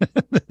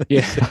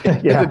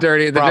 The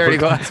dirty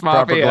glass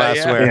mafia. Proper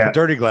glassware. Yeah.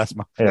 Dirty glass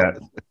mafia.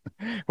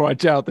 Yeah.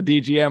 Watch out, the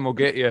DGM will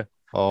get you.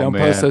 Oh, don't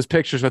man. post those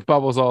pictures with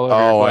bubbles all over.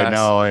 Oh,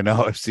 I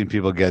know. I've seen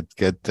people get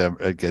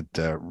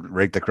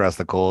raked across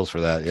the coals for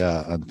that.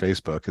 Yeah, on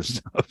Facebook and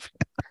stuff.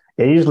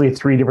 Yeah, usually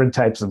 3 different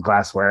types of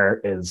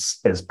glassware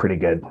is pretty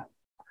good.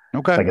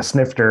 Okay. Like a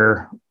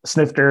snifter,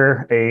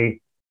 a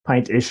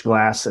pint-ish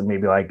glass, and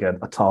maybe like a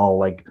tall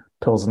like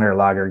Pilsner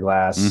lager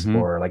glass,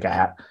 or like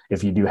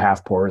if you do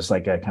half pours,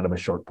 like a kind of a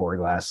short pour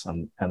glass,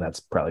 and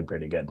that's probably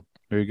pretty good.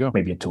 There you go.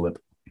 Maybe a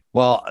tulip.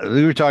 Well,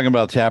 we were talking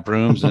about tap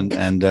rooms,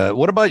 and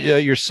what about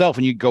yourself?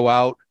 When you go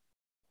out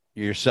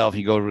yourself,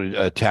 you go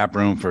to a tap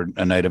room for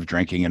a night of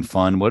drinking and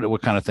fun.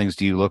 What kind of things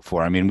do you look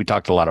for? I mean, we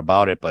talked a lot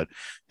about it, but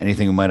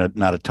anything we might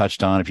not have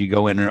touched on if you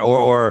go in,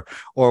 or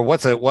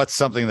what's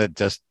something that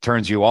just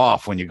turns you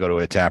off when you go to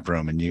a tap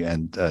room and you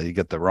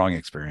get the wrong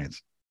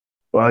experience?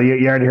 Well,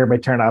 you already heard my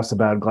turnoffs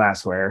about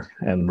glassware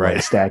and Right.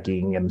 like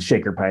stacking and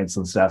shaker pints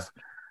and stuff.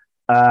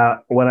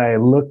 What I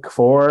look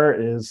for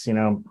is,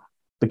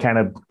 the kind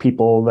of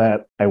people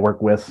that I work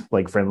with,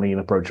 like friendly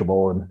and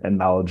approachable and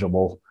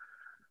knowledgeable.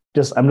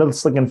 I'm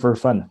just looking for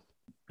fun.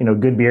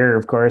 Good beer,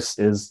 of course,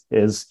 is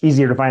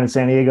easier to find in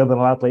San Diego than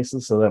a lot of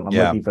places, so that I'm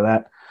Yeah. looking for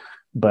that.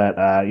 But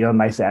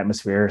nice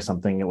atmosphere,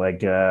 something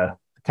like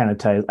kind of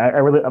ties.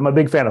 I'm a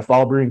big fan of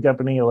Fall Brewing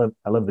Company.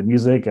 I love the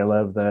music. I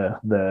love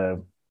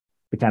the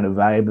kind of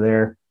vibe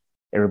there.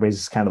 Everybody's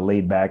just kind of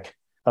laid back.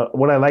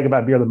 What I like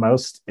about beer the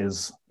most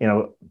is,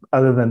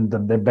 other than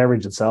the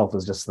beverage itself,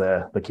 is just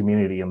the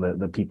community and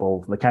the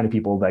people, the kind of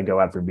people that go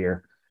out for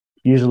beer.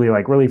 Usually,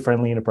 like really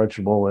friendly and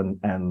approachable,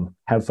 and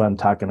have fun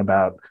talking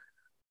about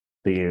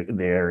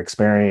their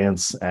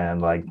experience,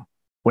 and like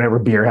whenever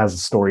beer has a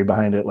story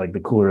behind it, like the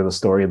cooler the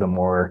story, the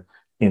more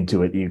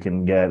into it you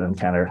can get, and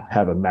kind of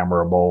have a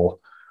memorable,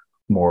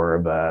 more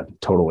of a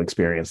total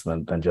experience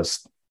than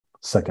just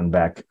sucking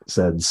back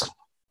SEDs.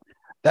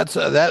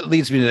 That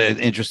leads me to an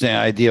interesting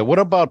idea. What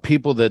about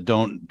people that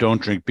don't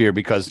drink beer?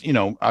 Because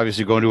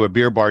obviously going to a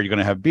beer bar, you're going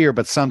to have beer,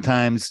 but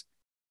sometimes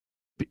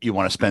you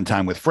want to spend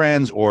time with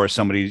friends, or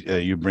somebody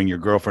you bring your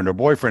girlfriend or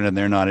boyfriend and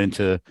they're not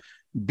into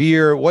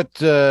beer. What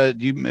do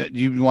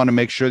you want to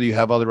make sure that you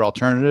have other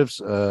alternatives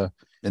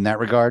in that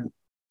regard?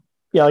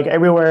 Yeah, like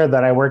everywhere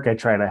that I work, I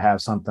try to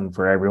have something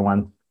for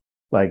everyone.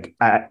 Like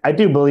I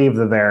do believe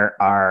that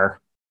there are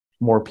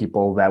more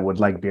people that would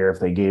like beer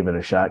if they gave it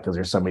a shot, because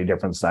there's so many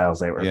different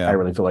styles. I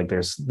really feel like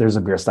there's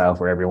a beer style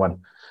for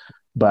everyone.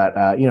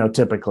 But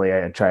typically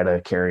I try to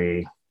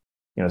carry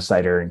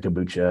cider and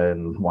kombucha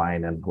and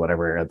wine and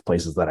whatever at the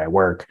places that I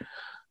work.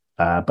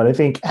 But I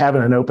think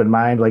having an open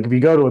mind, like if you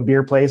go to a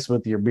beer place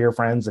with your beer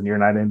friends and you're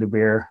not into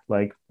beer,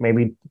 like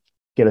maybe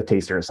get a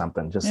taster or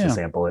something just to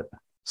sample it,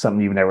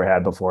 something you've never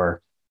had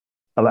before.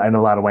 I know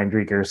a lot of wine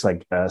drinkers,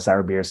 like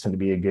sour beers tend to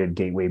be a good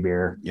gateway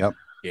beer. Yep.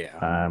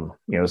 Yeah.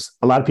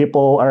 A lot of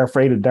people are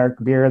afraid of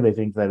dark beer. They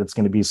think that it's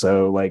going to be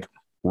so like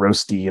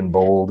roasty and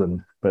bold,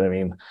 but I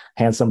mean,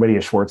 hand somebody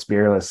a Schwartz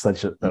beer that's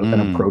such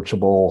an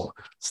approachable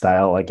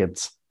style. Like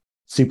it's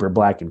super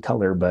black in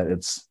color, but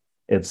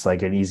it's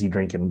like an easy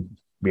drinking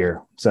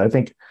beer. So I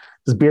think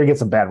this beer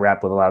gets a bad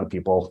rap with a lot of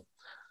people.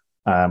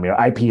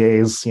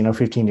 IPAs,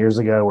 15 years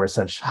ago were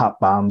such hot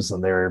bombs,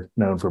 and they were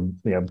known for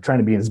trying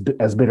to be as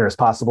bitter as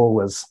possible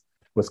was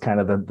kind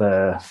of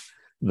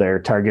their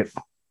target.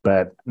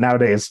 But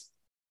nowadays,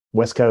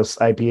 West Coast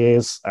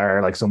IPAs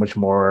are like so much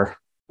more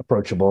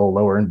approachable,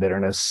 lower in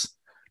bitterness,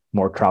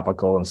 more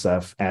tropical and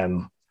stuff.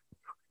 And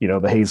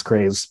the haze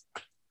craze,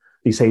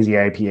 these hazy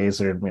IPAs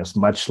are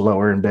much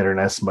lower in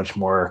bitterness, much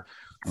more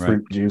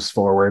fruit juice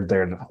forward.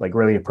 They're like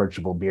really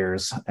approachable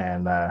beers,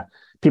 and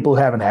people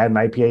who haven't had an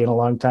IPA in a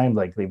long time,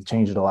 like they've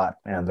changed a lot,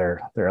 and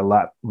they're a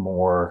lot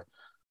more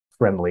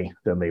friendly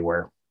than they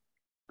were.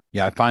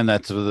 Yeah, I find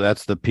that's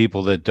the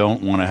people that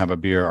don't want to have a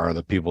beer are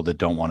the people that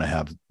don't want to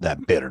have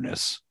that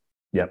bitterness.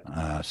 Yep.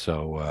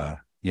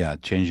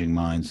 Changing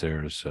minds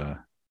it's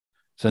a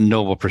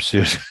noble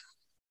pursuit.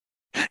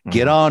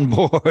 Get on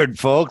board,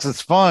 folks.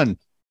 It's fun.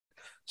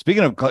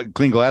 Speaking of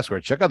clean glassware,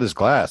 check out this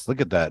glass.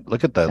 Look at that.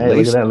 Look at that. Hey,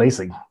 look at that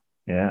lacing.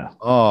 Yeah.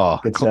 Oh,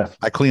 good stuff.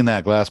 I clean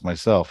that glass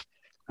myself.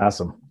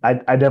 Awesome. I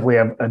definitely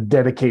have a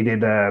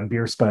dedicated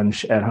beer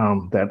sponge at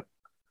home that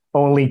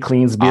only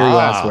cleans beer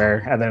glassware,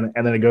 and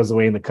then it goes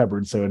away in the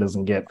cupboard so it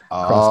doesn't get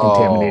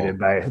cross-contaminated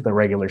by the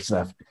regular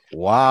stuff.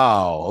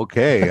 Wow.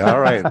 Okay. All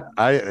right.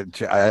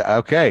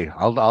 Okay.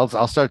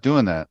 I'll start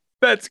doing that.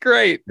 That's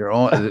great. Your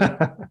own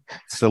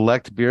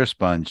select beer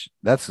sponge.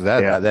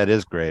 That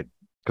is great,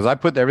 because I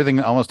put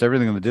almost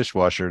everything in the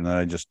dishwasher, and then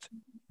I just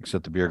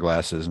except the beer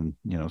glasses and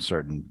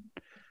certain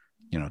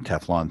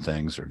Teflon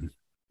things or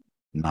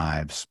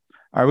knives.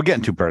 All right, we're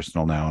getting too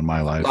personal now in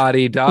my life.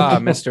 La-di-da,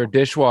 Mr.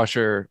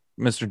 Dishwasher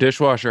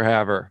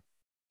Haver.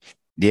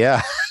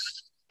 Yeah.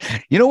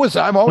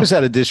 I've always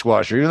had a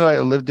dishwasher. Even though I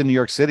lived in New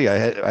York City,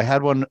 I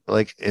had one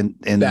like in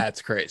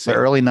that's crazy. The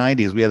early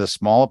 90s. We had a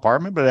small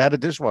apartment, but it had a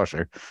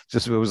dishwasher.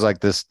 It was like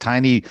this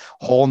tiny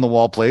hole in the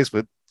wall place.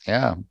 But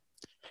yeah,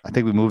 I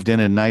think we moved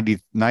in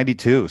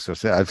 92. So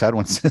I've had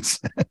one since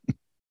then.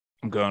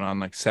 I'm going on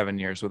like 7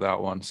 years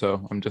without one,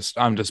 so I'm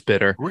just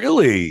bitter.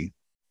 Really?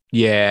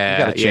 Yeah.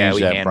 You gotta change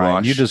we that, hand Brian.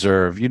 wash.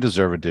 You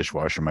deserve a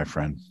dishwasher, my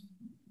friend.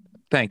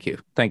 Thank you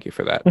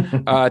for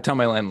that. Tell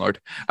my landlord.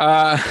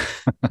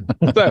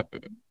 So,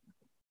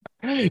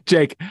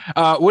 Jake,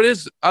 what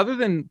is, other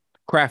than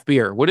craft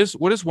beer, what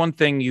is one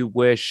thing you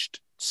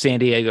wished San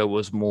Diego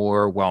was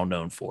more well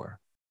known for?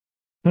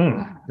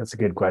 That's a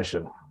good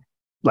question.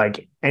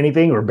 Like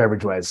anything or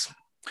beverage wise?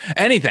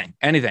 Anything.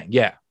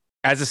 Yeah.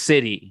 As a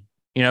city,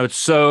 it's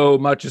so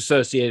much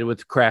associated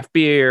with craft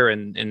beer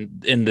and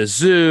in the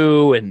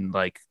zoo and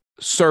like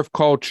surf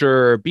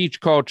culture, beach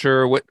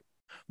culture. What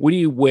do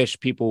you wish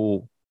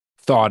people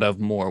thought of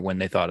more when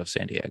they thought of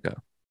San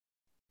Diego?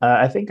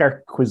 I think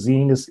our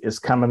cuisine is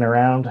coming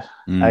around.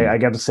 I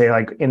got to say,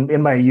 like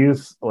in my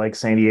youth, like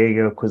San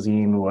Diego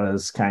cuisine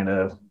was kind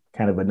of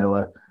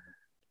vanilla.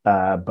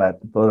 But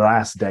the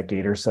last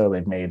decade or so,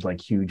 they've made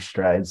like huge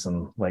strides,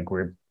 and like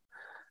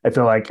I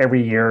feel like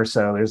every year or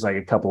so, there's like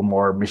a couple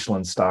more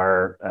Michelin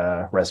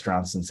star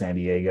restaurants in San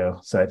Diego.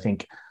 So I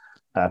think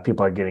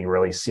people are getting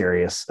really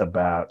serious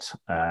about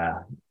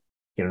not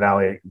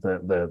only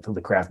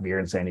the craft beer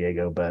in San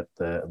Diego, but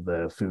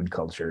the food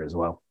culture as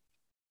well.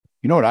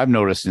 You know what I've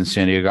noticed in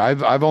San Diego?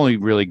 I've only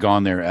really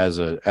gone there as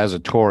a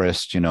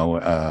tourist.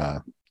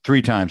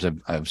 3 times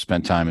I've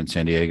spent time in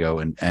San Diego,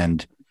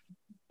 and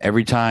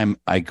every time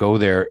I go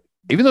there,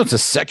 even though it's the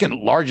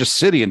second largest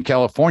city in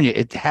California,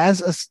 it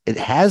has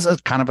a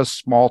kind of a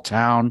small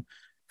town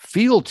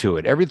feel to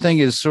it. Everything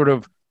is sort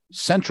of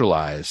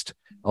centralized.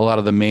 A lot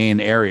of the main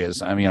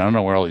areas. I mean, I don't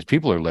know where all these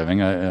people are living.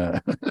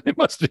 It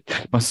must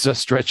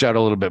just stretch out a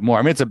little bit more.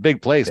 I mean, it's a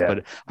big place,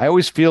 but I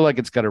always feel like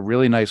it's got a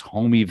really nice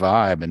homey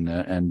vibe,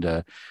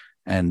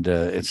 and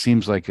it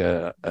seems like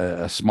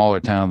a smaller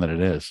town than it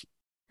is.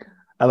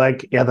 I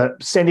like, the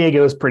San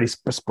Diego is pretty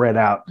spread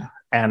out,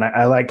 and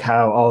I like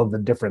how all of the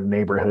different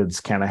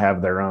neighborhoods kind of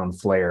have their own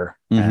flair,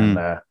 and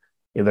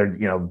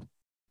they're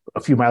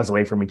a few miles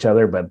away from each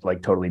other, but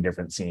like totally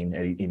different scene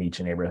in each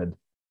neighborhood.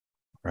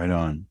 Right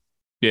on.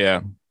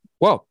 Yeah.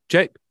 Well,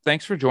 Jake,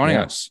 thanks for joining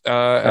us.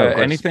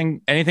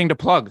 Anything to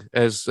plug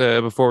as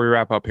before we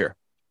wrap up here?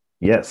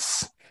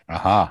 Yes.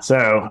 Aha.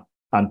 So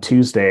on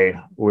Tuesday,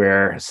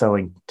 we're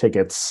selling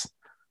tickets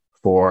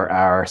for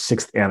our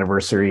 6th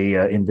anniversary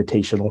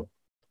invitational.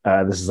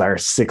 This is our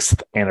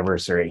 6th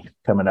anniversary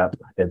coming up.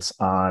 It's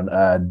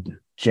on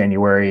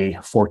January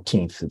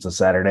 14th. It's a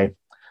Saturday.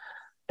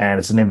 And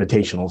it's an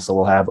invitational. So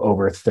we'll have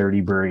over 30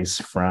 breweries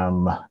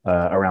from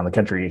around the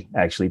country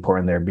actually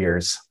pouring their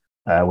beers.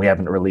 We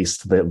haven't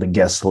released the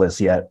guest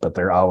list yet, but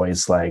they're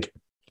always like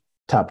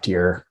top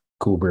tier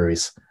cool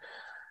breweries.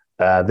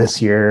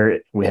 This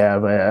year we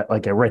have a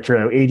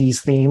retro 80s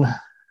theme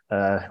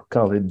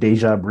called it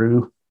Deja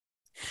Brew.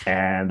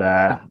 And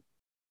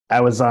I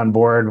was on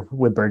board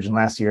with Virgin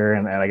last year,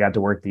 and I got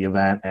to work the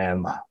event,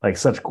 and like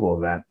such a cool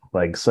event,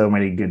 like so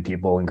many good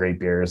people and great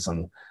beers.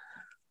 And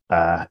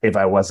if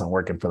I wasn't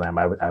working for them,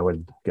 I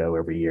would go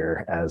every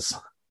year as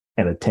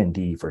an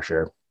attendee for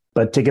sure.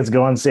 But tickets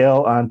go on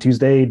sale on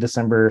Tuesday,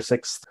 December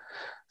 6th.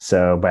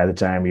 So by the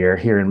time you're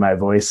hearing my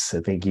voice,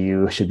 I think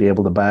you should be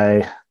able to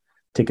buy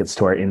tickets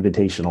to our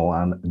invitational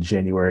on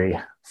January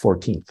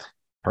 14th.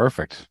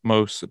 Perfect.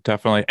 Most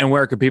definitely. And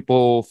where could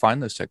people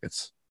find those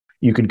tickets?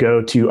 You could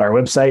go to our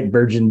website,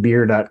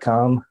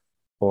 virginbeer.com,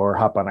 or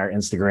hop on our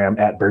Instagram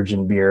at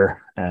virginbeer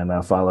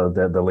and follow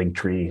the link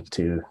tree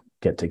to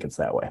get tickets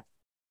that way.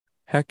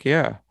 Heck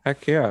yeah.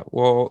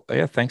 Well,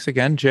 yeah, thanks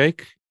again,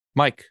 Jake.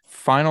 Mike,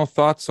 final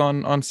thoughts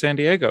on San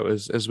Diego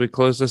as we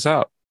close this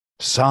out.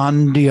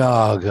 San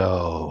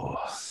Diego.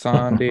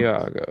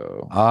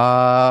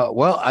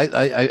 Well,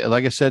 I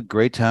like I said,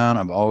 great town.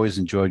 I've always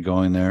enjoyed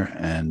going there,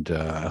 and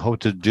I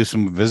hope to do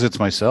some visits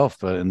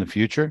myself in the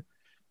future.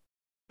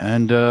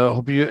 And I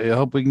hope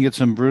we can get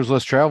some Brews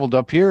Less Traveled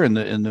up here in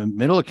the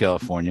middle of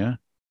California.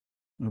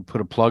 I'll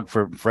put a plug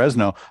for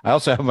Fresno. I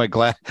also have my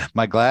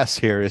glass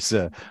here is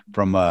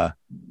from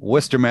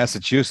Worcester,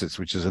 Massachusetts,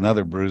 which is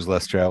another Brews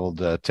Less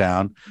Traveled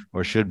town,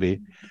 or should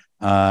be.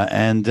 So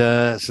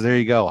there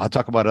you go. I'll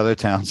talk about other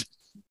towns.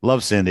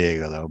 Love San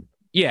Diego, though.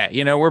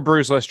 Yeah, we're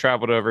Brews Less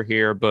Traveled over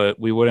here, but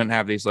we wouldn't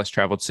have these less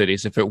traveled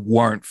cities if it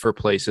weren't for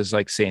places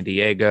like San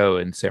Diego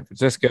and San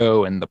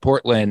Francisco and the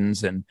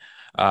Portlands and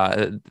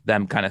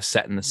them kind of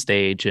setting the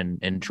stage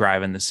and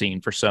driving the scene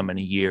for so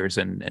many years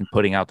and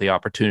putting out the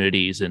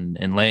opportunities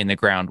and laying the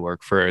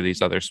groundwork for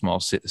these other small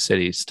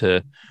cities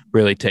to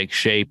really take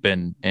shape.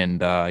 And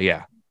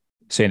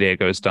San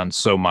Diego has done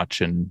so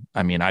much. And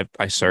I mean,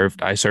 I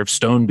served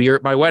Stone beer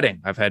at my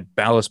wedding. I've had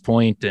Ballast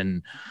Point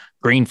and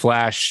Green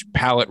Flash,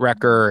 Palette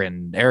Wrecker,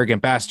 and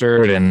Arrogant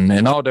Bastard,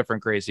 and all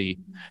different crazy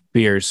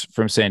beers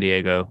from San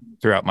Diego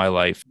throughout my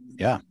life.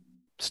 Yeah.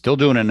 Still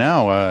doing it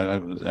now.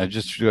 I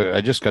just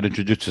got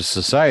introduced to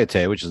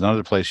Societe, which is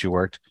another place you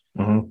worked.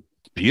 Mm-hmm.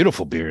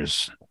 Beautiful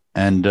beers.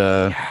 And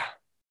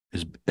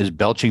is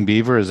Belching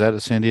Beaver, is that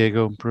a San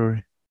Diego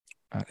brewery?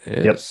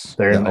 Yep,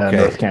 they're in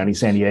North County,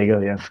 San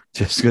Diego. Yeah,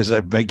 just because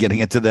I've been getting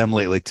into them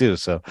lately too.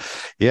 So,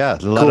 yeah,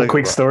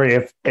 quick story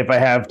if I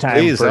have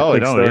time. Please, for a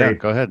quick story. Yeah,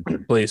 go ahead,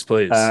 please.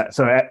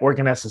 So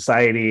working at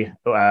Society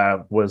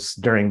was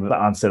during the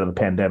onset of the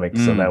pandemic,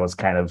 so that was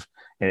kind of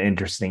an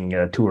interesting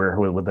tour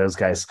with those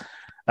guys.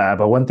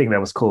 But one thing that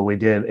was cool, we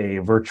did a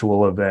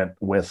virtual event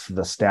with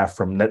the staff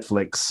from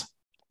Netflix.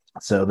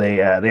 So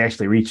they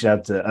actually reached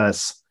out to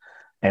us,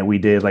 and we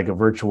did like a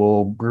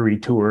virtual brewery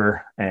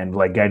tour and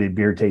like guided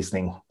beer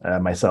tasting.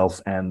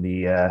 Myself and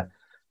the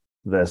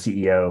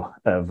CEO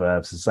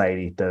of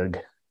Society, Doug,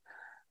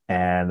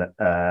 and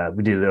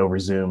we did it over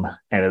Zoom,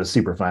 and it was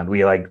super fun.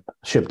 We like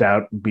shipped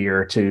out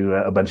beer to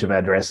a bunch of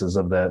addresses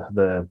of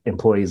the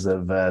employees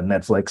of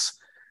Netflix,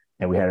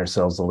 and we had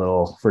ourselves a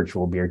little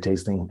virtual beer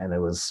tasting, and it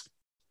was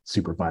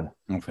super fun.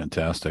 Oh,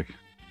 fantastic.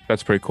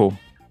 That's pretty cool.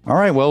 All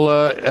right.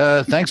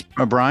 Well, thanks,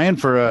 Brian,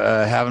 for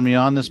having me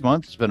on this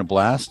month. It's been a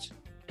blast.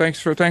 Thanks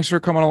for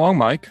coming along,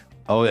 Mike.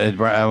 Oh, and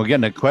we're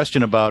getting a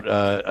question about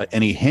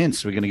any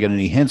hints. We're going to get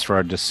any hints for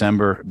our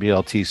December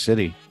BLT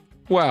City.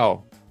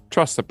 Well,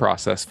 trust the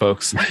process,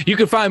 folks. You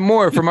can find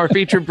more from our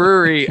featured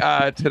brewery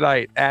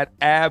tonight at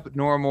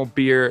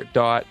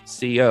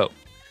abnormalbeer.co.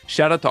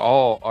 Shout out to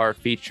all our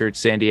featured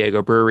San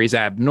Diego breweries,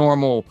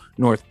 Abnormal,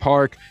 North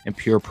Park, and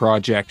Pure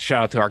Project.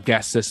 Shout out to our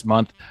guests this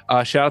month.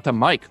 Shout out to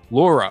Mike,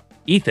 Laura,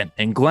 Ethan,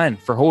 and Glenn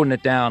for holding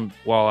it down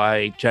while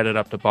I jetted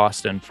up to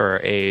Boston for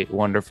a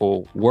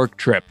wonderful work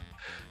trip.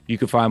 You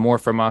can find more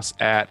from us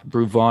at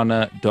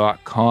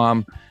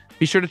bruvana.com.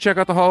 Be sure to check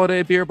out the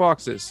holiday beer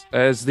boxes,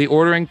 as the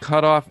ordering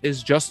cutoff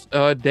is just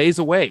days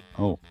away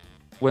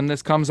when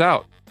this comes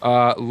out.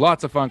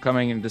 Lots of fun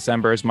coming in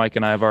December, as Mike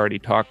and I have already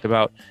talked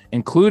about,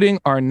 including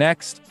our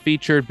next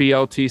featured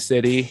BLT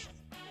City.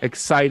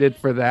 Excited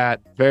for that.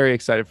 Very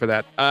excited for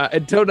that.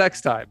 Until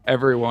next time,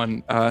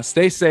 everyone,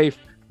 stay safe,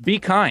 be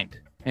kind,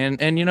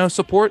 and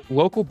support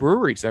local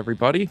breweries,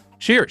 everybody.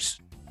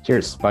 Cheers.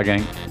 Cheers. Bye,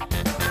 gang.